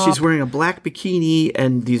bikini top. Yeah, she's wearing a black bikini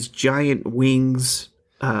and these giant wings.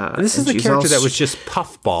 And this is the character that was just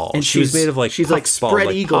puffball. And she was made of like she's like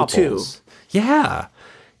spread eagle too. Yeah.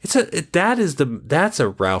 That's a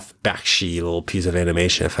Ralph Bakshi little piece of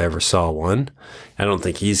animation if I ever saw one. I don't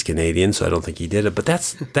think he's Canadian, so I don't think he did it. But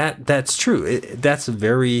that's true.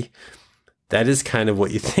 That is kind of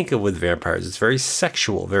what you think of with vampires. It's very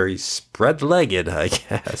sexual, very spread-legged, I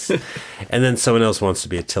guess. And then someone else wants to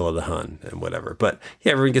be Attila the Hun and whatever. But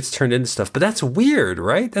yeah, everyone gets turned into stuff. But that's weird,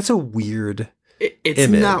 right? That's a weird It's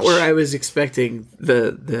image. Not where I was expecting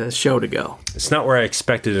the show to go. It's not where I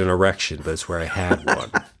expected an erection, but it's where I had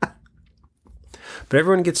one. But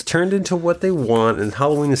everyone gets turned into what they want, and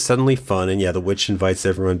Halloween is suddenly fun. And yeah, the witch invites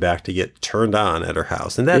everyone back to get turned on at her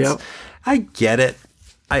house. And that's, I get it.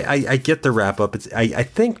 I get the wrap up. I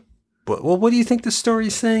think, well, what do you think the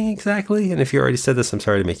story's saying exactly? And if you already said this, I'm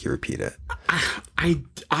sorry to make you repeat it. I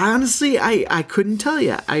honestly, I couldn't tell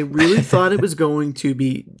you. I really thought it was going to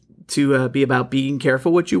be about being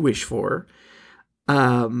careful what you wish for.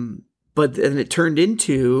 But then it turned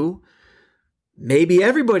into maybe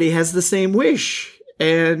everybody has the same wish,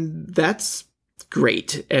 and that's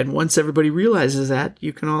great. And once everybody realizes that,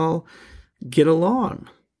 you can all get along.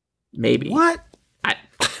 Maybe. What?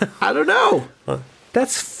 I don't know.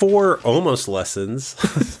 That's 4 almost lessons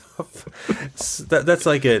That's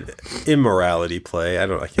like an immorality play. I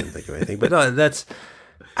can't think of anything, but no,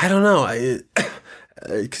 I don't know.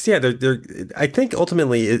 Because they're. I think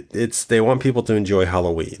ultimately it's they want people to enjoy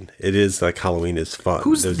Halloween. It is like Halloween is fun.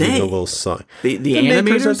 Who's There's they? even a little song. The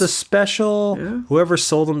makers animators of the special. Yeah. Whoever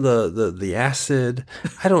sold them the acid.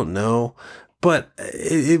 I don't know, but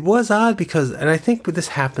it was odd because, and I think this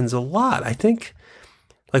happens a lot. I think.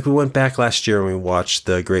 Like we went back last year and we watched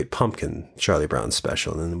the Great Pumpkin Charlie Brown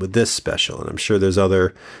special, and then with this special, and I'm sure there's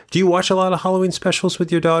other. Do you watch a lot of Halloween specials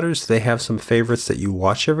with your daughters? Do they have some favorites that you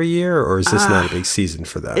watch every year, or is this not a big season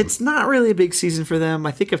for them? It's not really a big season for them.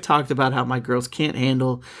 I think I've talked about how my girls can't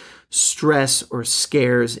handle stress or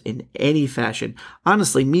scares in any fashion.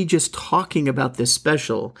 Honestly, me just talking about this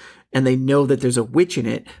special and they know that there's a witch in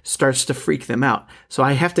it starts to freak them out. So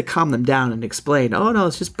I have to calm them down and explain, oh no,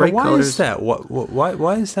 it's just bright why colors. Is that?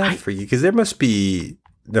 Why is that for you? Because there must be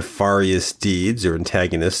nefarious deeds or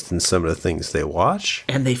antagonists in some of the things they watch.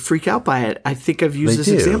 And they freak out by it. I think I've used this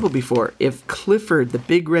example before. If Clifford, the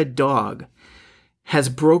big red dog, has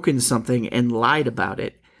broken something and lied about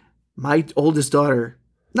it, my oldest daughter,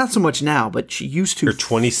 not so much now, but she used to. Your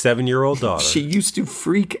 27-year-old daughter. She used to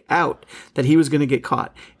freak out that he was going to get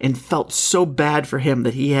caught and felt so bad for him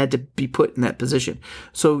that he had to be put in that position.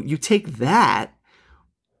 So you take that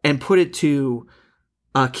and put it to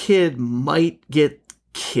a kid might get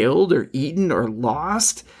killed or eaten or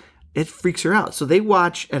lost. It freaks her out. So they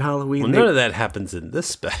watch at Halloween. Well, none of that happens in this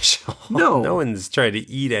special. No. No one's trying to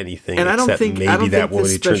eat anything, and except maybe that one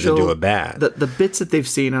he turns into a bat. The bits that they've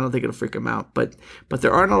seen, I don't think it'll freak them out. But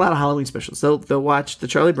there aren't a lot of Halloween specials. They'll watch the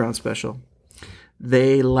Charlie Brown special.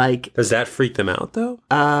 They like. Does that freak them out though?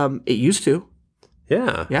 It used to.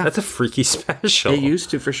 Yeah. That's a freaky special. It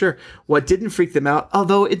used to, for sure. What didn't freak them out,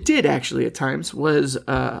 although it did actually at times, was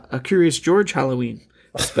a Curious George Halloween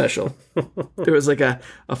special. There was like a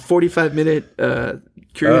 45-minute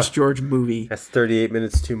Curious George movie. That's 38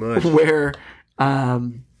 minutes too much. Where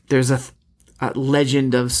there's a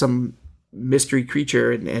legend of some mystery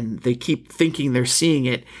creature, and they keep thinking they're seeing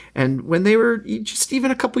it. And when they were just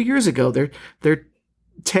even a couple years ago, they're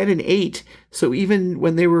 10 and 8. So even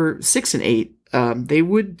when they were 6 and 8, they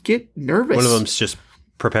would get nervous. One of them's just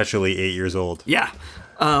perpetually 8 years old. Yeah.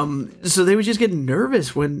 So they would just get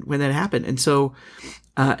nervous when that happened. And so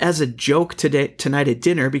as a joke tonight at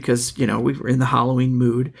dinner, because, we were in the Halloween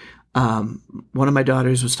mood, one of my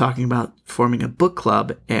daughters was talking about forming a book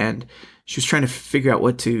club, and she was trying to figure out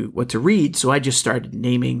what to read. So I just started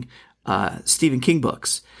naming Stephen King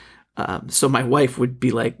books. So my wife would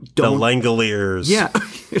be like, The Langoliers. Yeah.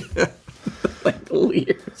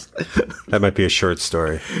 Langoliers. That might be a short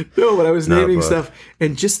story. No, but I was naming stuff,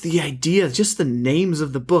 and just the idea, just the names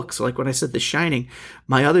of the books. Like when I said The Shining,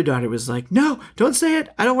 my other daughter was like, no, don't say it.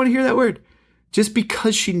 I don't want to hear that word. Just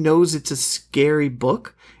because she knows it's a scary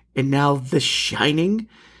book, and now The Shining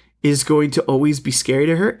is going to always be scary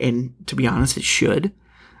to her, and to be honest, it should.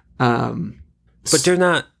 But they're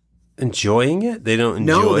not enjoying it? They don't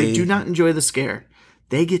enjoy... No, they do not enjoy the scare.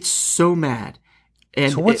 They get so mad.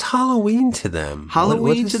 And so what's Halloween to them?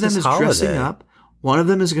 Halloween to them is holiday? Dressing up. One of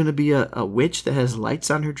them is going to be a witch that has lights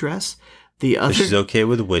on her dress. The other, she's okay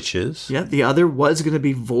with witches. Yeah, the other was going to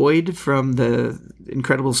be Void from the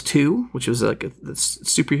Incredibles 2, which was like a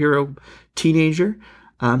superhero teenager.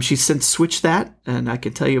 She's since switched that, and I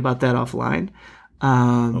can tell you about that offline.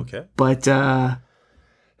 Okay. But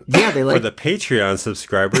yeah, they like... For the Patreon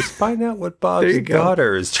subscribers, find out what Bob's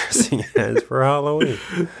daughter is dressing as for Halloween.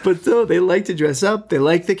 But though they like to dress up, they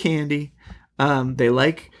like the candy. They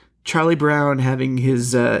like Charlie Brown having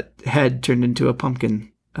his head turned into a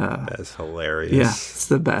pumpkin. That's hilarious. Yeah, it's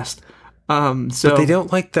the best. So but they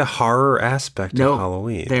don't like the horror aspect of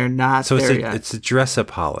Halloween. They're not so there yet. It's a dress-up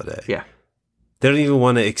holiday. Yeah. They don't even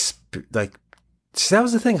want to see, that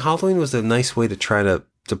was the thing. Halloween was a nice way to try to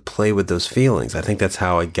play with those feelings. I think that's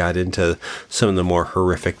how I got into some of the more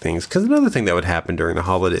horrific things. Because another thing that would happen during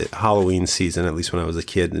the Halloween season, at least when I was a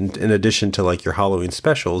kid, in addition to like your Halloween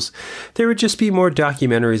specials, there would just be more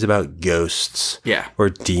documentaries about ghosts, or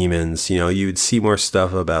demons. You would see more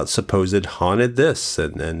stuff about supposed haunted this,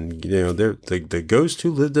 and the ghost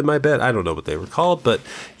who lived in my bed. I don't know what they were called, but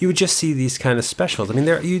you would just see these kind of specials. I mean,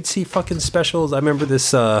 you'd see fucking specials. I remember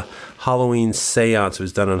this Halloween seance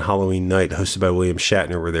was done on Halloween night, hosted by William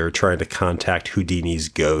Shatner, where they were trying to contact Houdini's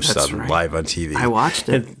ghost live on TV. I watched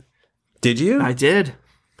it. Did you? I did.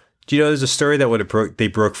 Do you know there's a story that when they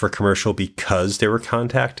broke for commercial because they were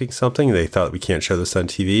contacting something? They thought we can't show this on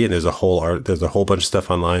TV, and there's a whole bunch of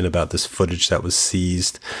stuff online about this footage that was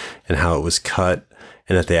seized and how it was cut,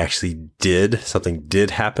 and that they actually something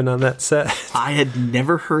did happen on that set. I had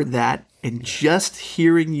never heard that And just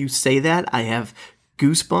hearing you say that, I have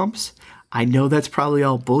goosebumps. I know that's probably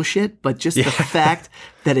all bullshit, but just the fact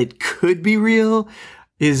that it could be real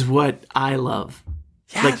is what I love.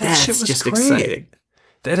 Yeah, like, that shit that's was just great. exciting.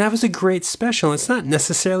 That was a great special. It's not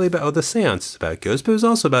necessarily about the seance. It's about ghosts, but it was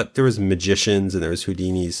also about, there was magicians and there was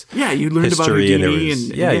Houdini's Yeah, you learned about history, Houdini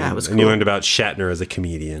and it was cool. and you learned about Shatner as a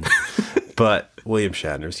comedian. But William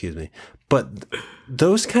Shatner, excuse me. But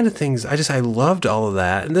those kind of things, I loved all of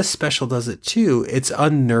that. And this special does it too. It's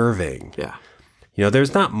unnerving. Yeah. You know,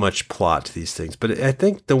 there's not much plot to these things, but I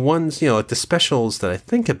think the ones, you know, like the specials that I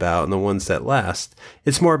think about and the ones that last,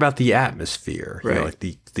 it's more about the atmosphere, you know, like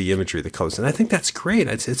the imagery, the colors. And I think that's great.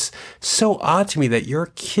 It's so odd to me that your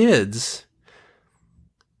kids,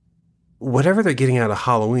 whatever they're getting out of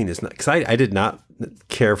Halloween is not, because I did not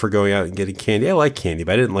care for going out and getting candy. I like candy,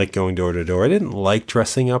 but I didn't like going door to door. I didn't like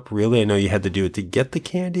dressing up, really. I know you had to do it to get the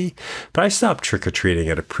candy, but I stopped trick-or-treating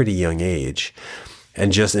at a pretty young age.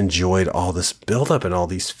 And just enjoyed all this buildup and all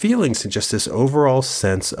these feelings and just this overall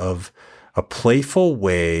sense of a playful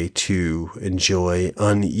way to enjoy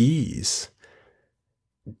unease.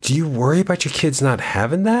 Do you worry about your kids not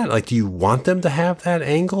having that? Like, do you want them to have that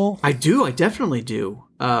angle? I do. I definitely do.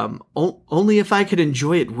 Only if I could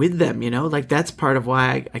enjoy it with them, you know? Like, that's part of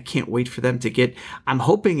why I can't wait for them to get... I'm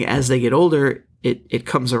hoping as they get older, it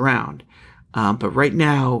comes around. But right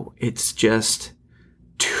now, it's just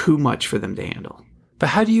too much for them to handle. But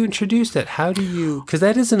how do you introduce that? How do you... Because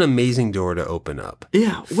that is an amazing door to open up.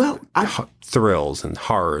 Yeah, well... thrills and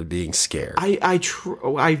horror, being scared.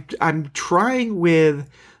 I'm trying with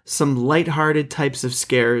some lighthearted types of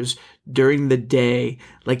scares during the day.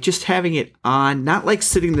 Like just having it on, not like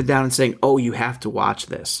sitting them down and saying, oh, you have to watch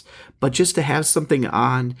this. But just to have something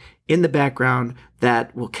on in the background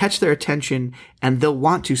that will catch their attention and they'll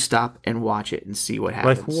want to stop and watch it and see what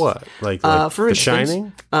happens. Like what? Like for The instance,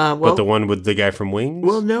 Shining? Well, but the one with the guy from Wings?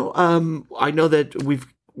 Well, no. I know that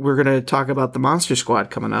we're going to talk about the Monster Squad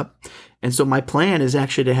coming up. And so my plan is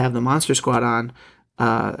actually to have the Monster Squad on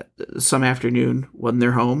some afternoon when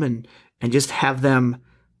they're home and just have them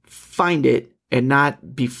find it and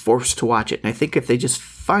not be forced to watch it. And I think if they just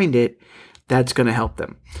find it, that's going to help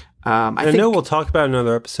them. I know we'll talk about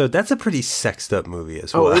another episode. That's a pretty sexed up movie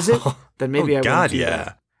as well. Oh, is it? Then maybe I won't do yeah.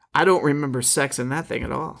 that. I don't remember sex in that thing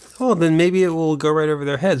at all. Oh, then maybe it will go right over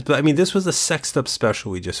their heads. But I mean, this was a sexed up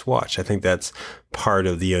special we just watched. I think that's part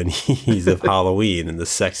of the unease of Halloween and the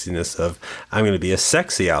sexiness of, I'm going to be a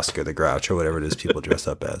sexy Oscar the Grouch or whatever it is people dress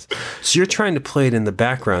up as. So you're trying to play it in the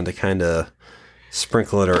background to kind of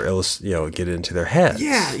sprinkle it or get it into their heads.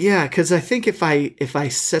 Yeah, because I think if I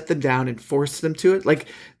set them down and force them to it, like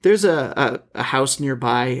there's a house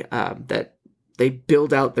nearby that they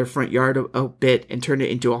build out their front yard a bit and turn it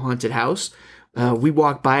into a haunted house. We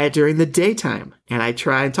walk by it during the daytime, and I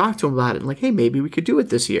try and talk to them about it. I'm like, hey, maybe we could do it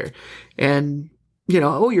this year. And,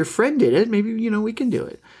 your friend did it. Maybe, we can do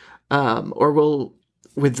it. Or we'll,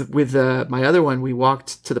 with my other one, we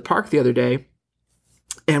walked to the park the other day,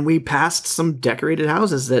 and we passed some decorated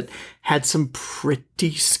houses that had some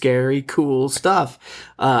pretty scary, cool stuff.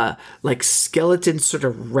 Like skeletons sort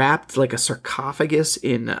of wrapped like a sarcophagus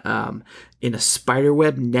in a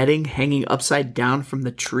spiderweb netting hanging upside down from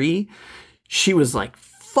the tree. She was like,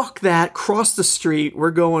 fuck that, cross the street,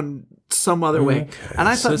 we're going some other way. And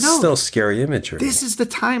I thought, it's no, still scary imagery. This is the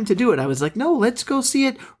time to do it. I was like, no, let's go see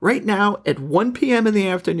it right now at 1 p.m. in the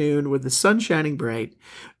afternoon with the sun shining bright.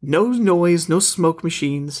 No noise, no smoke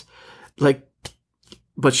machines.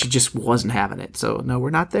 But she just wasn't having it. So no, we're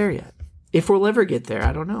not there yet. If we'll ever get there,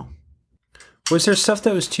 I don't know. Was there stuff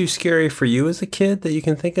that was too scary for you as a kid that you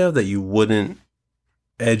can think of that you wouldn't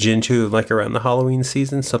edge into like around the Halloween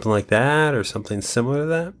season? Something like that or something similar to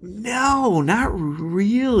that? No, not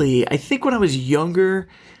really. I think when I was younger,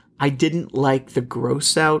 I didn't like the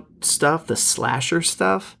gross out stuff, the slasher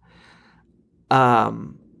stuff.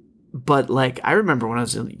 But I remember when I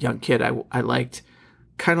was a young kid, I liked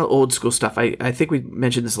kind of old school stuff. I think we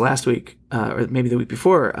mentioned this last week, or maybe the week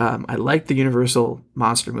before. I liked the Universal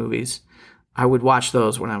monster movies. I would watch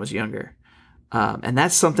those when I was younger. And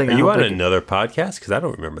that's something. Are you on another podcast? Because I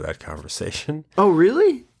don't remember that conversation. Oh,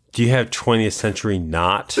 really? Do you have 20th Century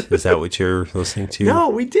Not? Is that what you're listening to? No,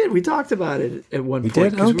 we did. We talked about it at one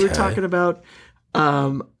point. Because we were talking about...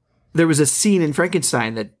 there was a scene in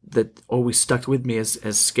Frankenstein that always stuck with me as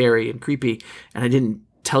scary and creepy. And I didn't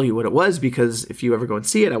tell you what it was because if you ever go and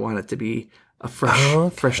see it, I want it to be a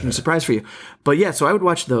fresh new surprise for you. But yeah, so I would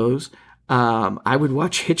watch those. I would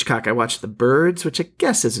watch Hitchcock. I watched The Birds, which I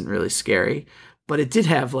guess isn't really scary, but it did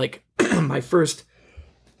have my first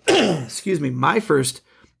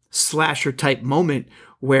slasher type moment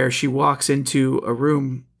where she walks into a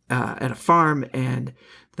room at a farm, and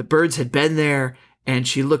the birds had been there, and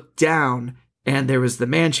she looked down, and there was the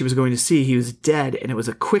man she was going to see. He was dead, and it was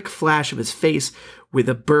a quick flash of his face with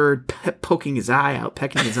a bird poking his eye out,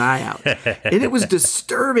 pecking his eye out. And it was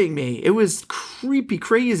disturbing me. It was creepy,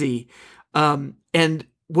 crazy. And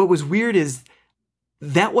what was weird is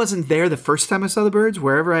that wasn't there the first time I saw the birds.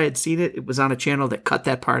 Wherever I had seen it, it was on a channel that cut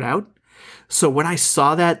that part out. So when I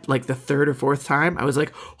saw that like the third or fourth time, I was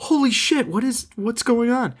like, holy shit, what's going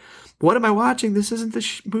on? What am I watching? This isn't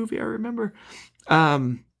the movie I remember.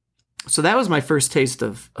 So that was my first taste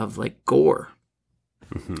of like gore.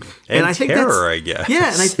 Mm-hmm. And I think terror, I guess.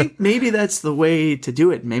 Yeah, and I think maybe that's the way to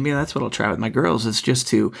do it. Maybe that's what I'll try with my girls, is just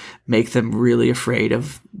to make them really afraid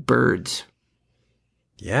of birds.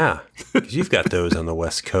 Yeah, because you've got those on the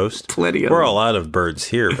West Coast. Plenty of We're them. all out of birds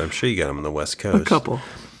here, but I'm sure you got them on the West Coast. A couple.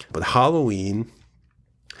 But Halloween,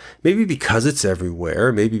 maybe because it's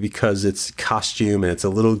everywhere, maybe because it's costume and it's a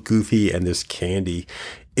little goofy and there's candy,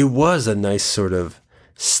 it was a nice sort of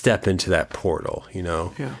step into that portal, you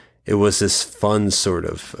know? Yeah. It was this fun sort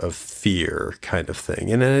of fear kind of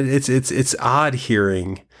thing. And it's odd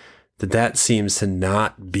hearing that seems to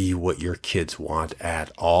not be what your kids want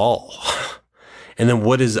at all. And then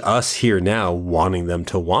what is us here now wanting them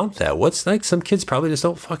to want that? What's like, some kids probably just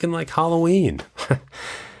don't fucking like Halloween.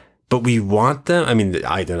 But we want them. I mean,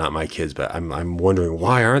 they're not my kids, but I'm wondering,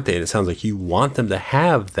 why aren't they? And it sounds like you want them to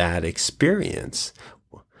have that experience.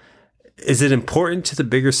 Is it important to the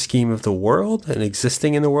bigger scheme of the world and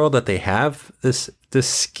existing in the world that they have this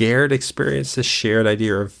scared experience, this shared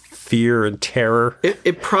idea of fear and terror?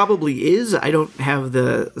 It probably is. I don't have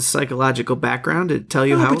the psychological background to tell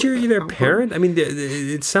you how. But you're their parent. I mean,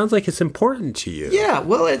 it sounds like it's important to you. Yeah,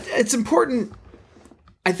 well, it's important,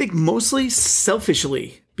 I think, mostly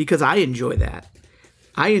selfishly, because I enjoy that.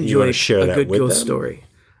 I enjoy a good ghost story.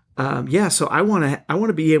 Yeah, so I want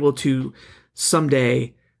to be able to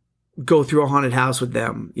someday go through a haunted house with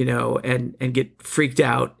them, you know, and get freaked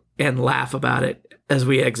out and laugh about it as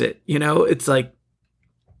we exit. You know, it's like,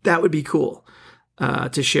 that would be cool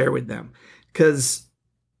to share with them, because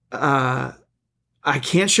I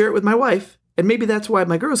can't share it with my wife, and maybe that's why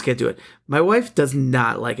my girls can't do it. My wife does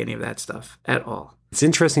not like any of that stuff at all. It's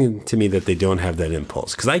interesting to me that they don't have that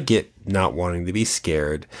impulse, because I get not wanting to be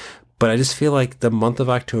scared, but I just feel like the month of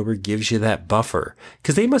October gives you that buffer,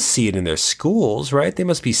 because they must see it in their schools, right? They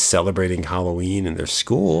must be celebrating Halloween in their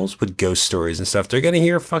schools with ghost stories and stuff. They're going to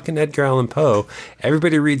hear fucking Edgar Allan Poe.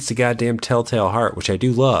 Everybody reads the goddamn Telltale Heart, which I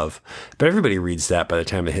do love, but everybody reads that by the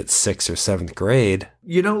time they hit 6th or 7th grade.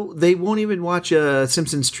 You know, they won't even watch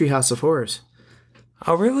Simpsons Treehouse of Horrors.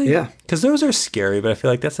 Oh, really? Yeah. Because those are scary, but I feel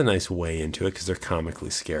like that's a nice way into it, because they're comically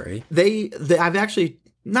scary. I've actually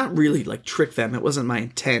not really like tricked them. It wasn't my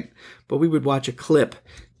intent, but we would watch a clip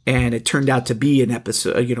and it turned out to be an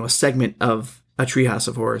episode, you know, a segment of a Treehouse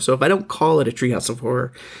of Horror. So if I don't call it a Treehouse of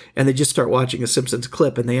Horror and they just start watching a Simpsons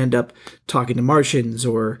clip and they end up talking to Martians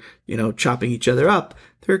or, you know, chopping each other up,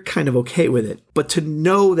 they're kind of okay with it. But to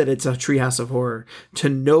know that it's a Treehouse of Horror, to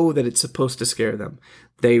know that it's supposed to scare them,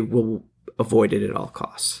 they will avoid it at all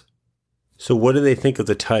costs. So what do they think of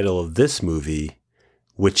the title of this movie,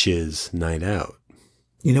 Witches Night Out?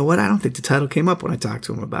 You know what? I don't think the title came up when I talked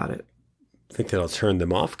to him about it. I think that'll turn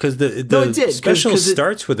them off, because the special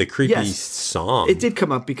starts with a creepy song. It did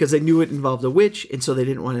come up because they knew it involved a witch, and so they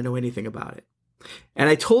didn't want to know anything about it. And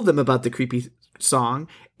I told them about the creepy song,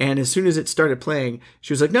 and as soon as it started playing,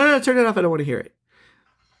 she was like, no, turn it off. I don't want to hear it.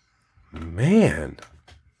 Man.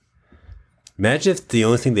 Imagine if the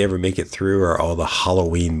only thing they ever make it through are all the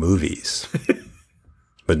Halloween movies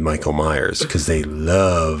with Michael Myers, because they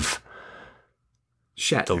love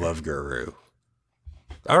Shatner. The Love Guru.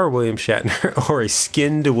 Or William Shatner, or a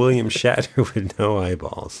skinned William Shatner with no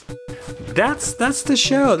eyeballs. That's the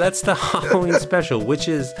show. That's the Halloween special,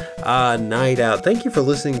 Witches Night Out. Thank you for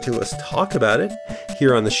listening to us talk about it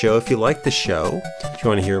here on the show. If you like the show, if you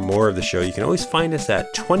want to hear more of the show, you can always find us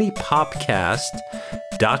at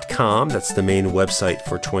 20popcast.com. That's the main website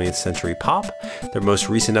for 20th Century Pop. Their most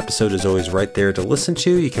recent episode is always right there to listen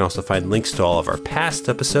to. You can also find links to all of our past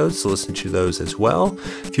episodes to listen to those as well.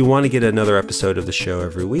 If you want to get another episode of the show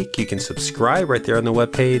every week, you can subscribe right there on the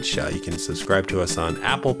webpage. You can subscribe to us on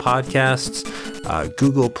Apple Podcasts,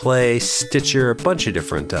 Google Play, Stitcher, a bunch of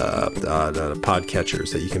different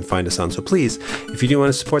podcatchers that you can find us on. So please, if you do want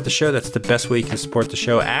to support the show, that's the best way you can support the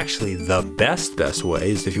show. Actually, the best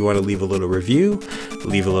way is if you want to leave a little review,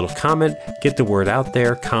 leave a little comment, get the word out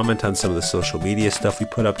there, comment on some of the social media stuff we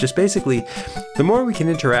put up. Just basically, the more we can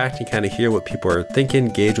interact and kind of hear what people are thinking,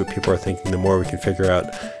 gauge what people are thinking, the more we can figure out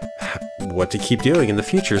what to keep doing in the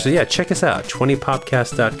future. So yeah, check us out,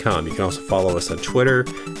 20popcast.com. You can also follow us on Twitter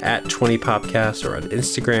at 20popcast or on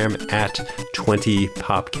Instagram at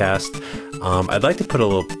 20popcast. I'd like to put a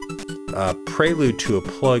little prelude to a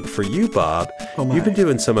plug for you, Bob. You've been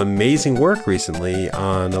doing some amazing work recently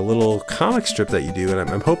on a little comic strip that you do, and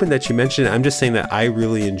I'm hoping that you mention it. I'm just saying that I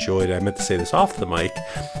really enjoyed it. I meant to say this off the mic,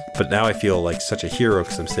 but now I feel like such a hero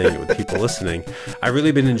because I'm saying it with people listening. I've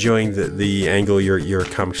really been enjoying the angle your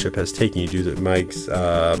comic strip has taken. You do My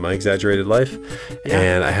Exaggerated Life,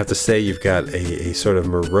 and I have to say you've got a sort of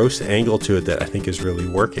morose angle to it that I think is really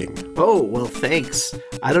working. Oh, well, thanks.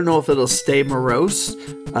 I don't know if it'll stay morose,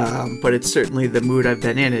 but it's certainly the mood I've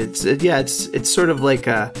been in. It's sort of like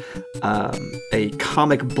a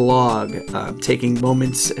comic blog, taking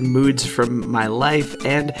moments and moods from my life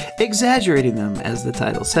and exaggerating them, as the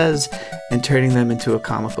title says, and turning them into a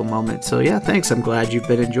comical moment. So yeah, thanks. I'm glad you've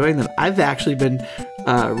been enjoying them. I've actually been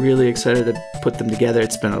really excited to put them together.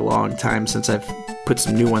 It's been a long time since I've put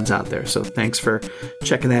some new ones out there. So thanks for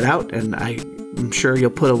checking that out, and I'm sure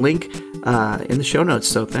you'll put a link in the show notes.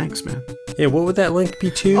 So thanks, man. Yeah, what would that link be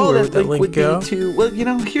to? Oh, where that would link would go? be to, well,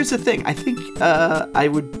 here's the thing. I think I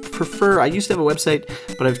would prefer, I used to have a website,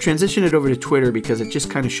 but I've transitioned it over to Twitter because it just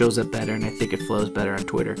kind of shows up better, and I think it flows better on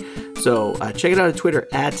Twitter. So check it out on Twitter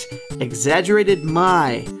at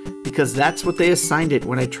ExaggeratedMy, because that's what they assigned it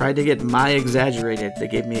when I tried to get My Exaggerated. They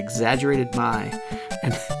gave me Exaggerated My,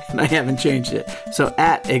 and I haven't changed it. So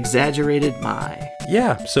at ExaggeratedMy.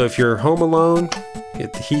 Yeah, so if you're home alone,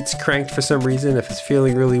 if the heat's cranked for some reason, if it's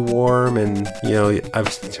feeling really warm, and I'm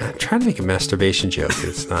trying to make a masturbation joke, but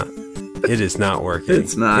it's not. It is not working.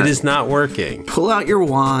 It's not. It is not working. Pull out your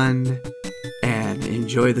wand and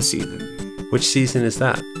enjoy the season. Which season is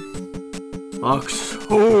that?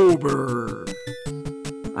 October.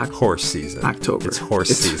 Horse season. October. It's horse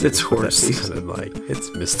season. It's horse season. Like it's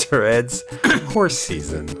Mr. Ed's horse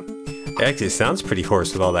season. Actually, it sounds pretty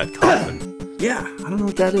hoarse with all that coughing. Yeah, I don't know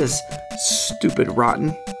what that is. Stupid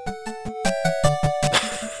rotten.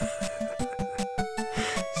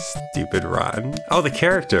 Stupid rotten. Oh, the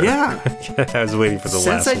character. Yeah. I was waiting for the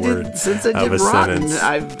last word. Since I did rotten,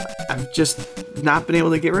 I've just not been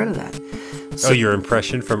able to get rid of that. So, your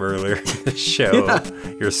impression from earlier in the show. Yeah.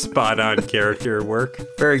 Your spot-on character work.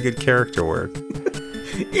 Very good character work.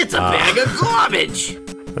 It's a bag of garbage.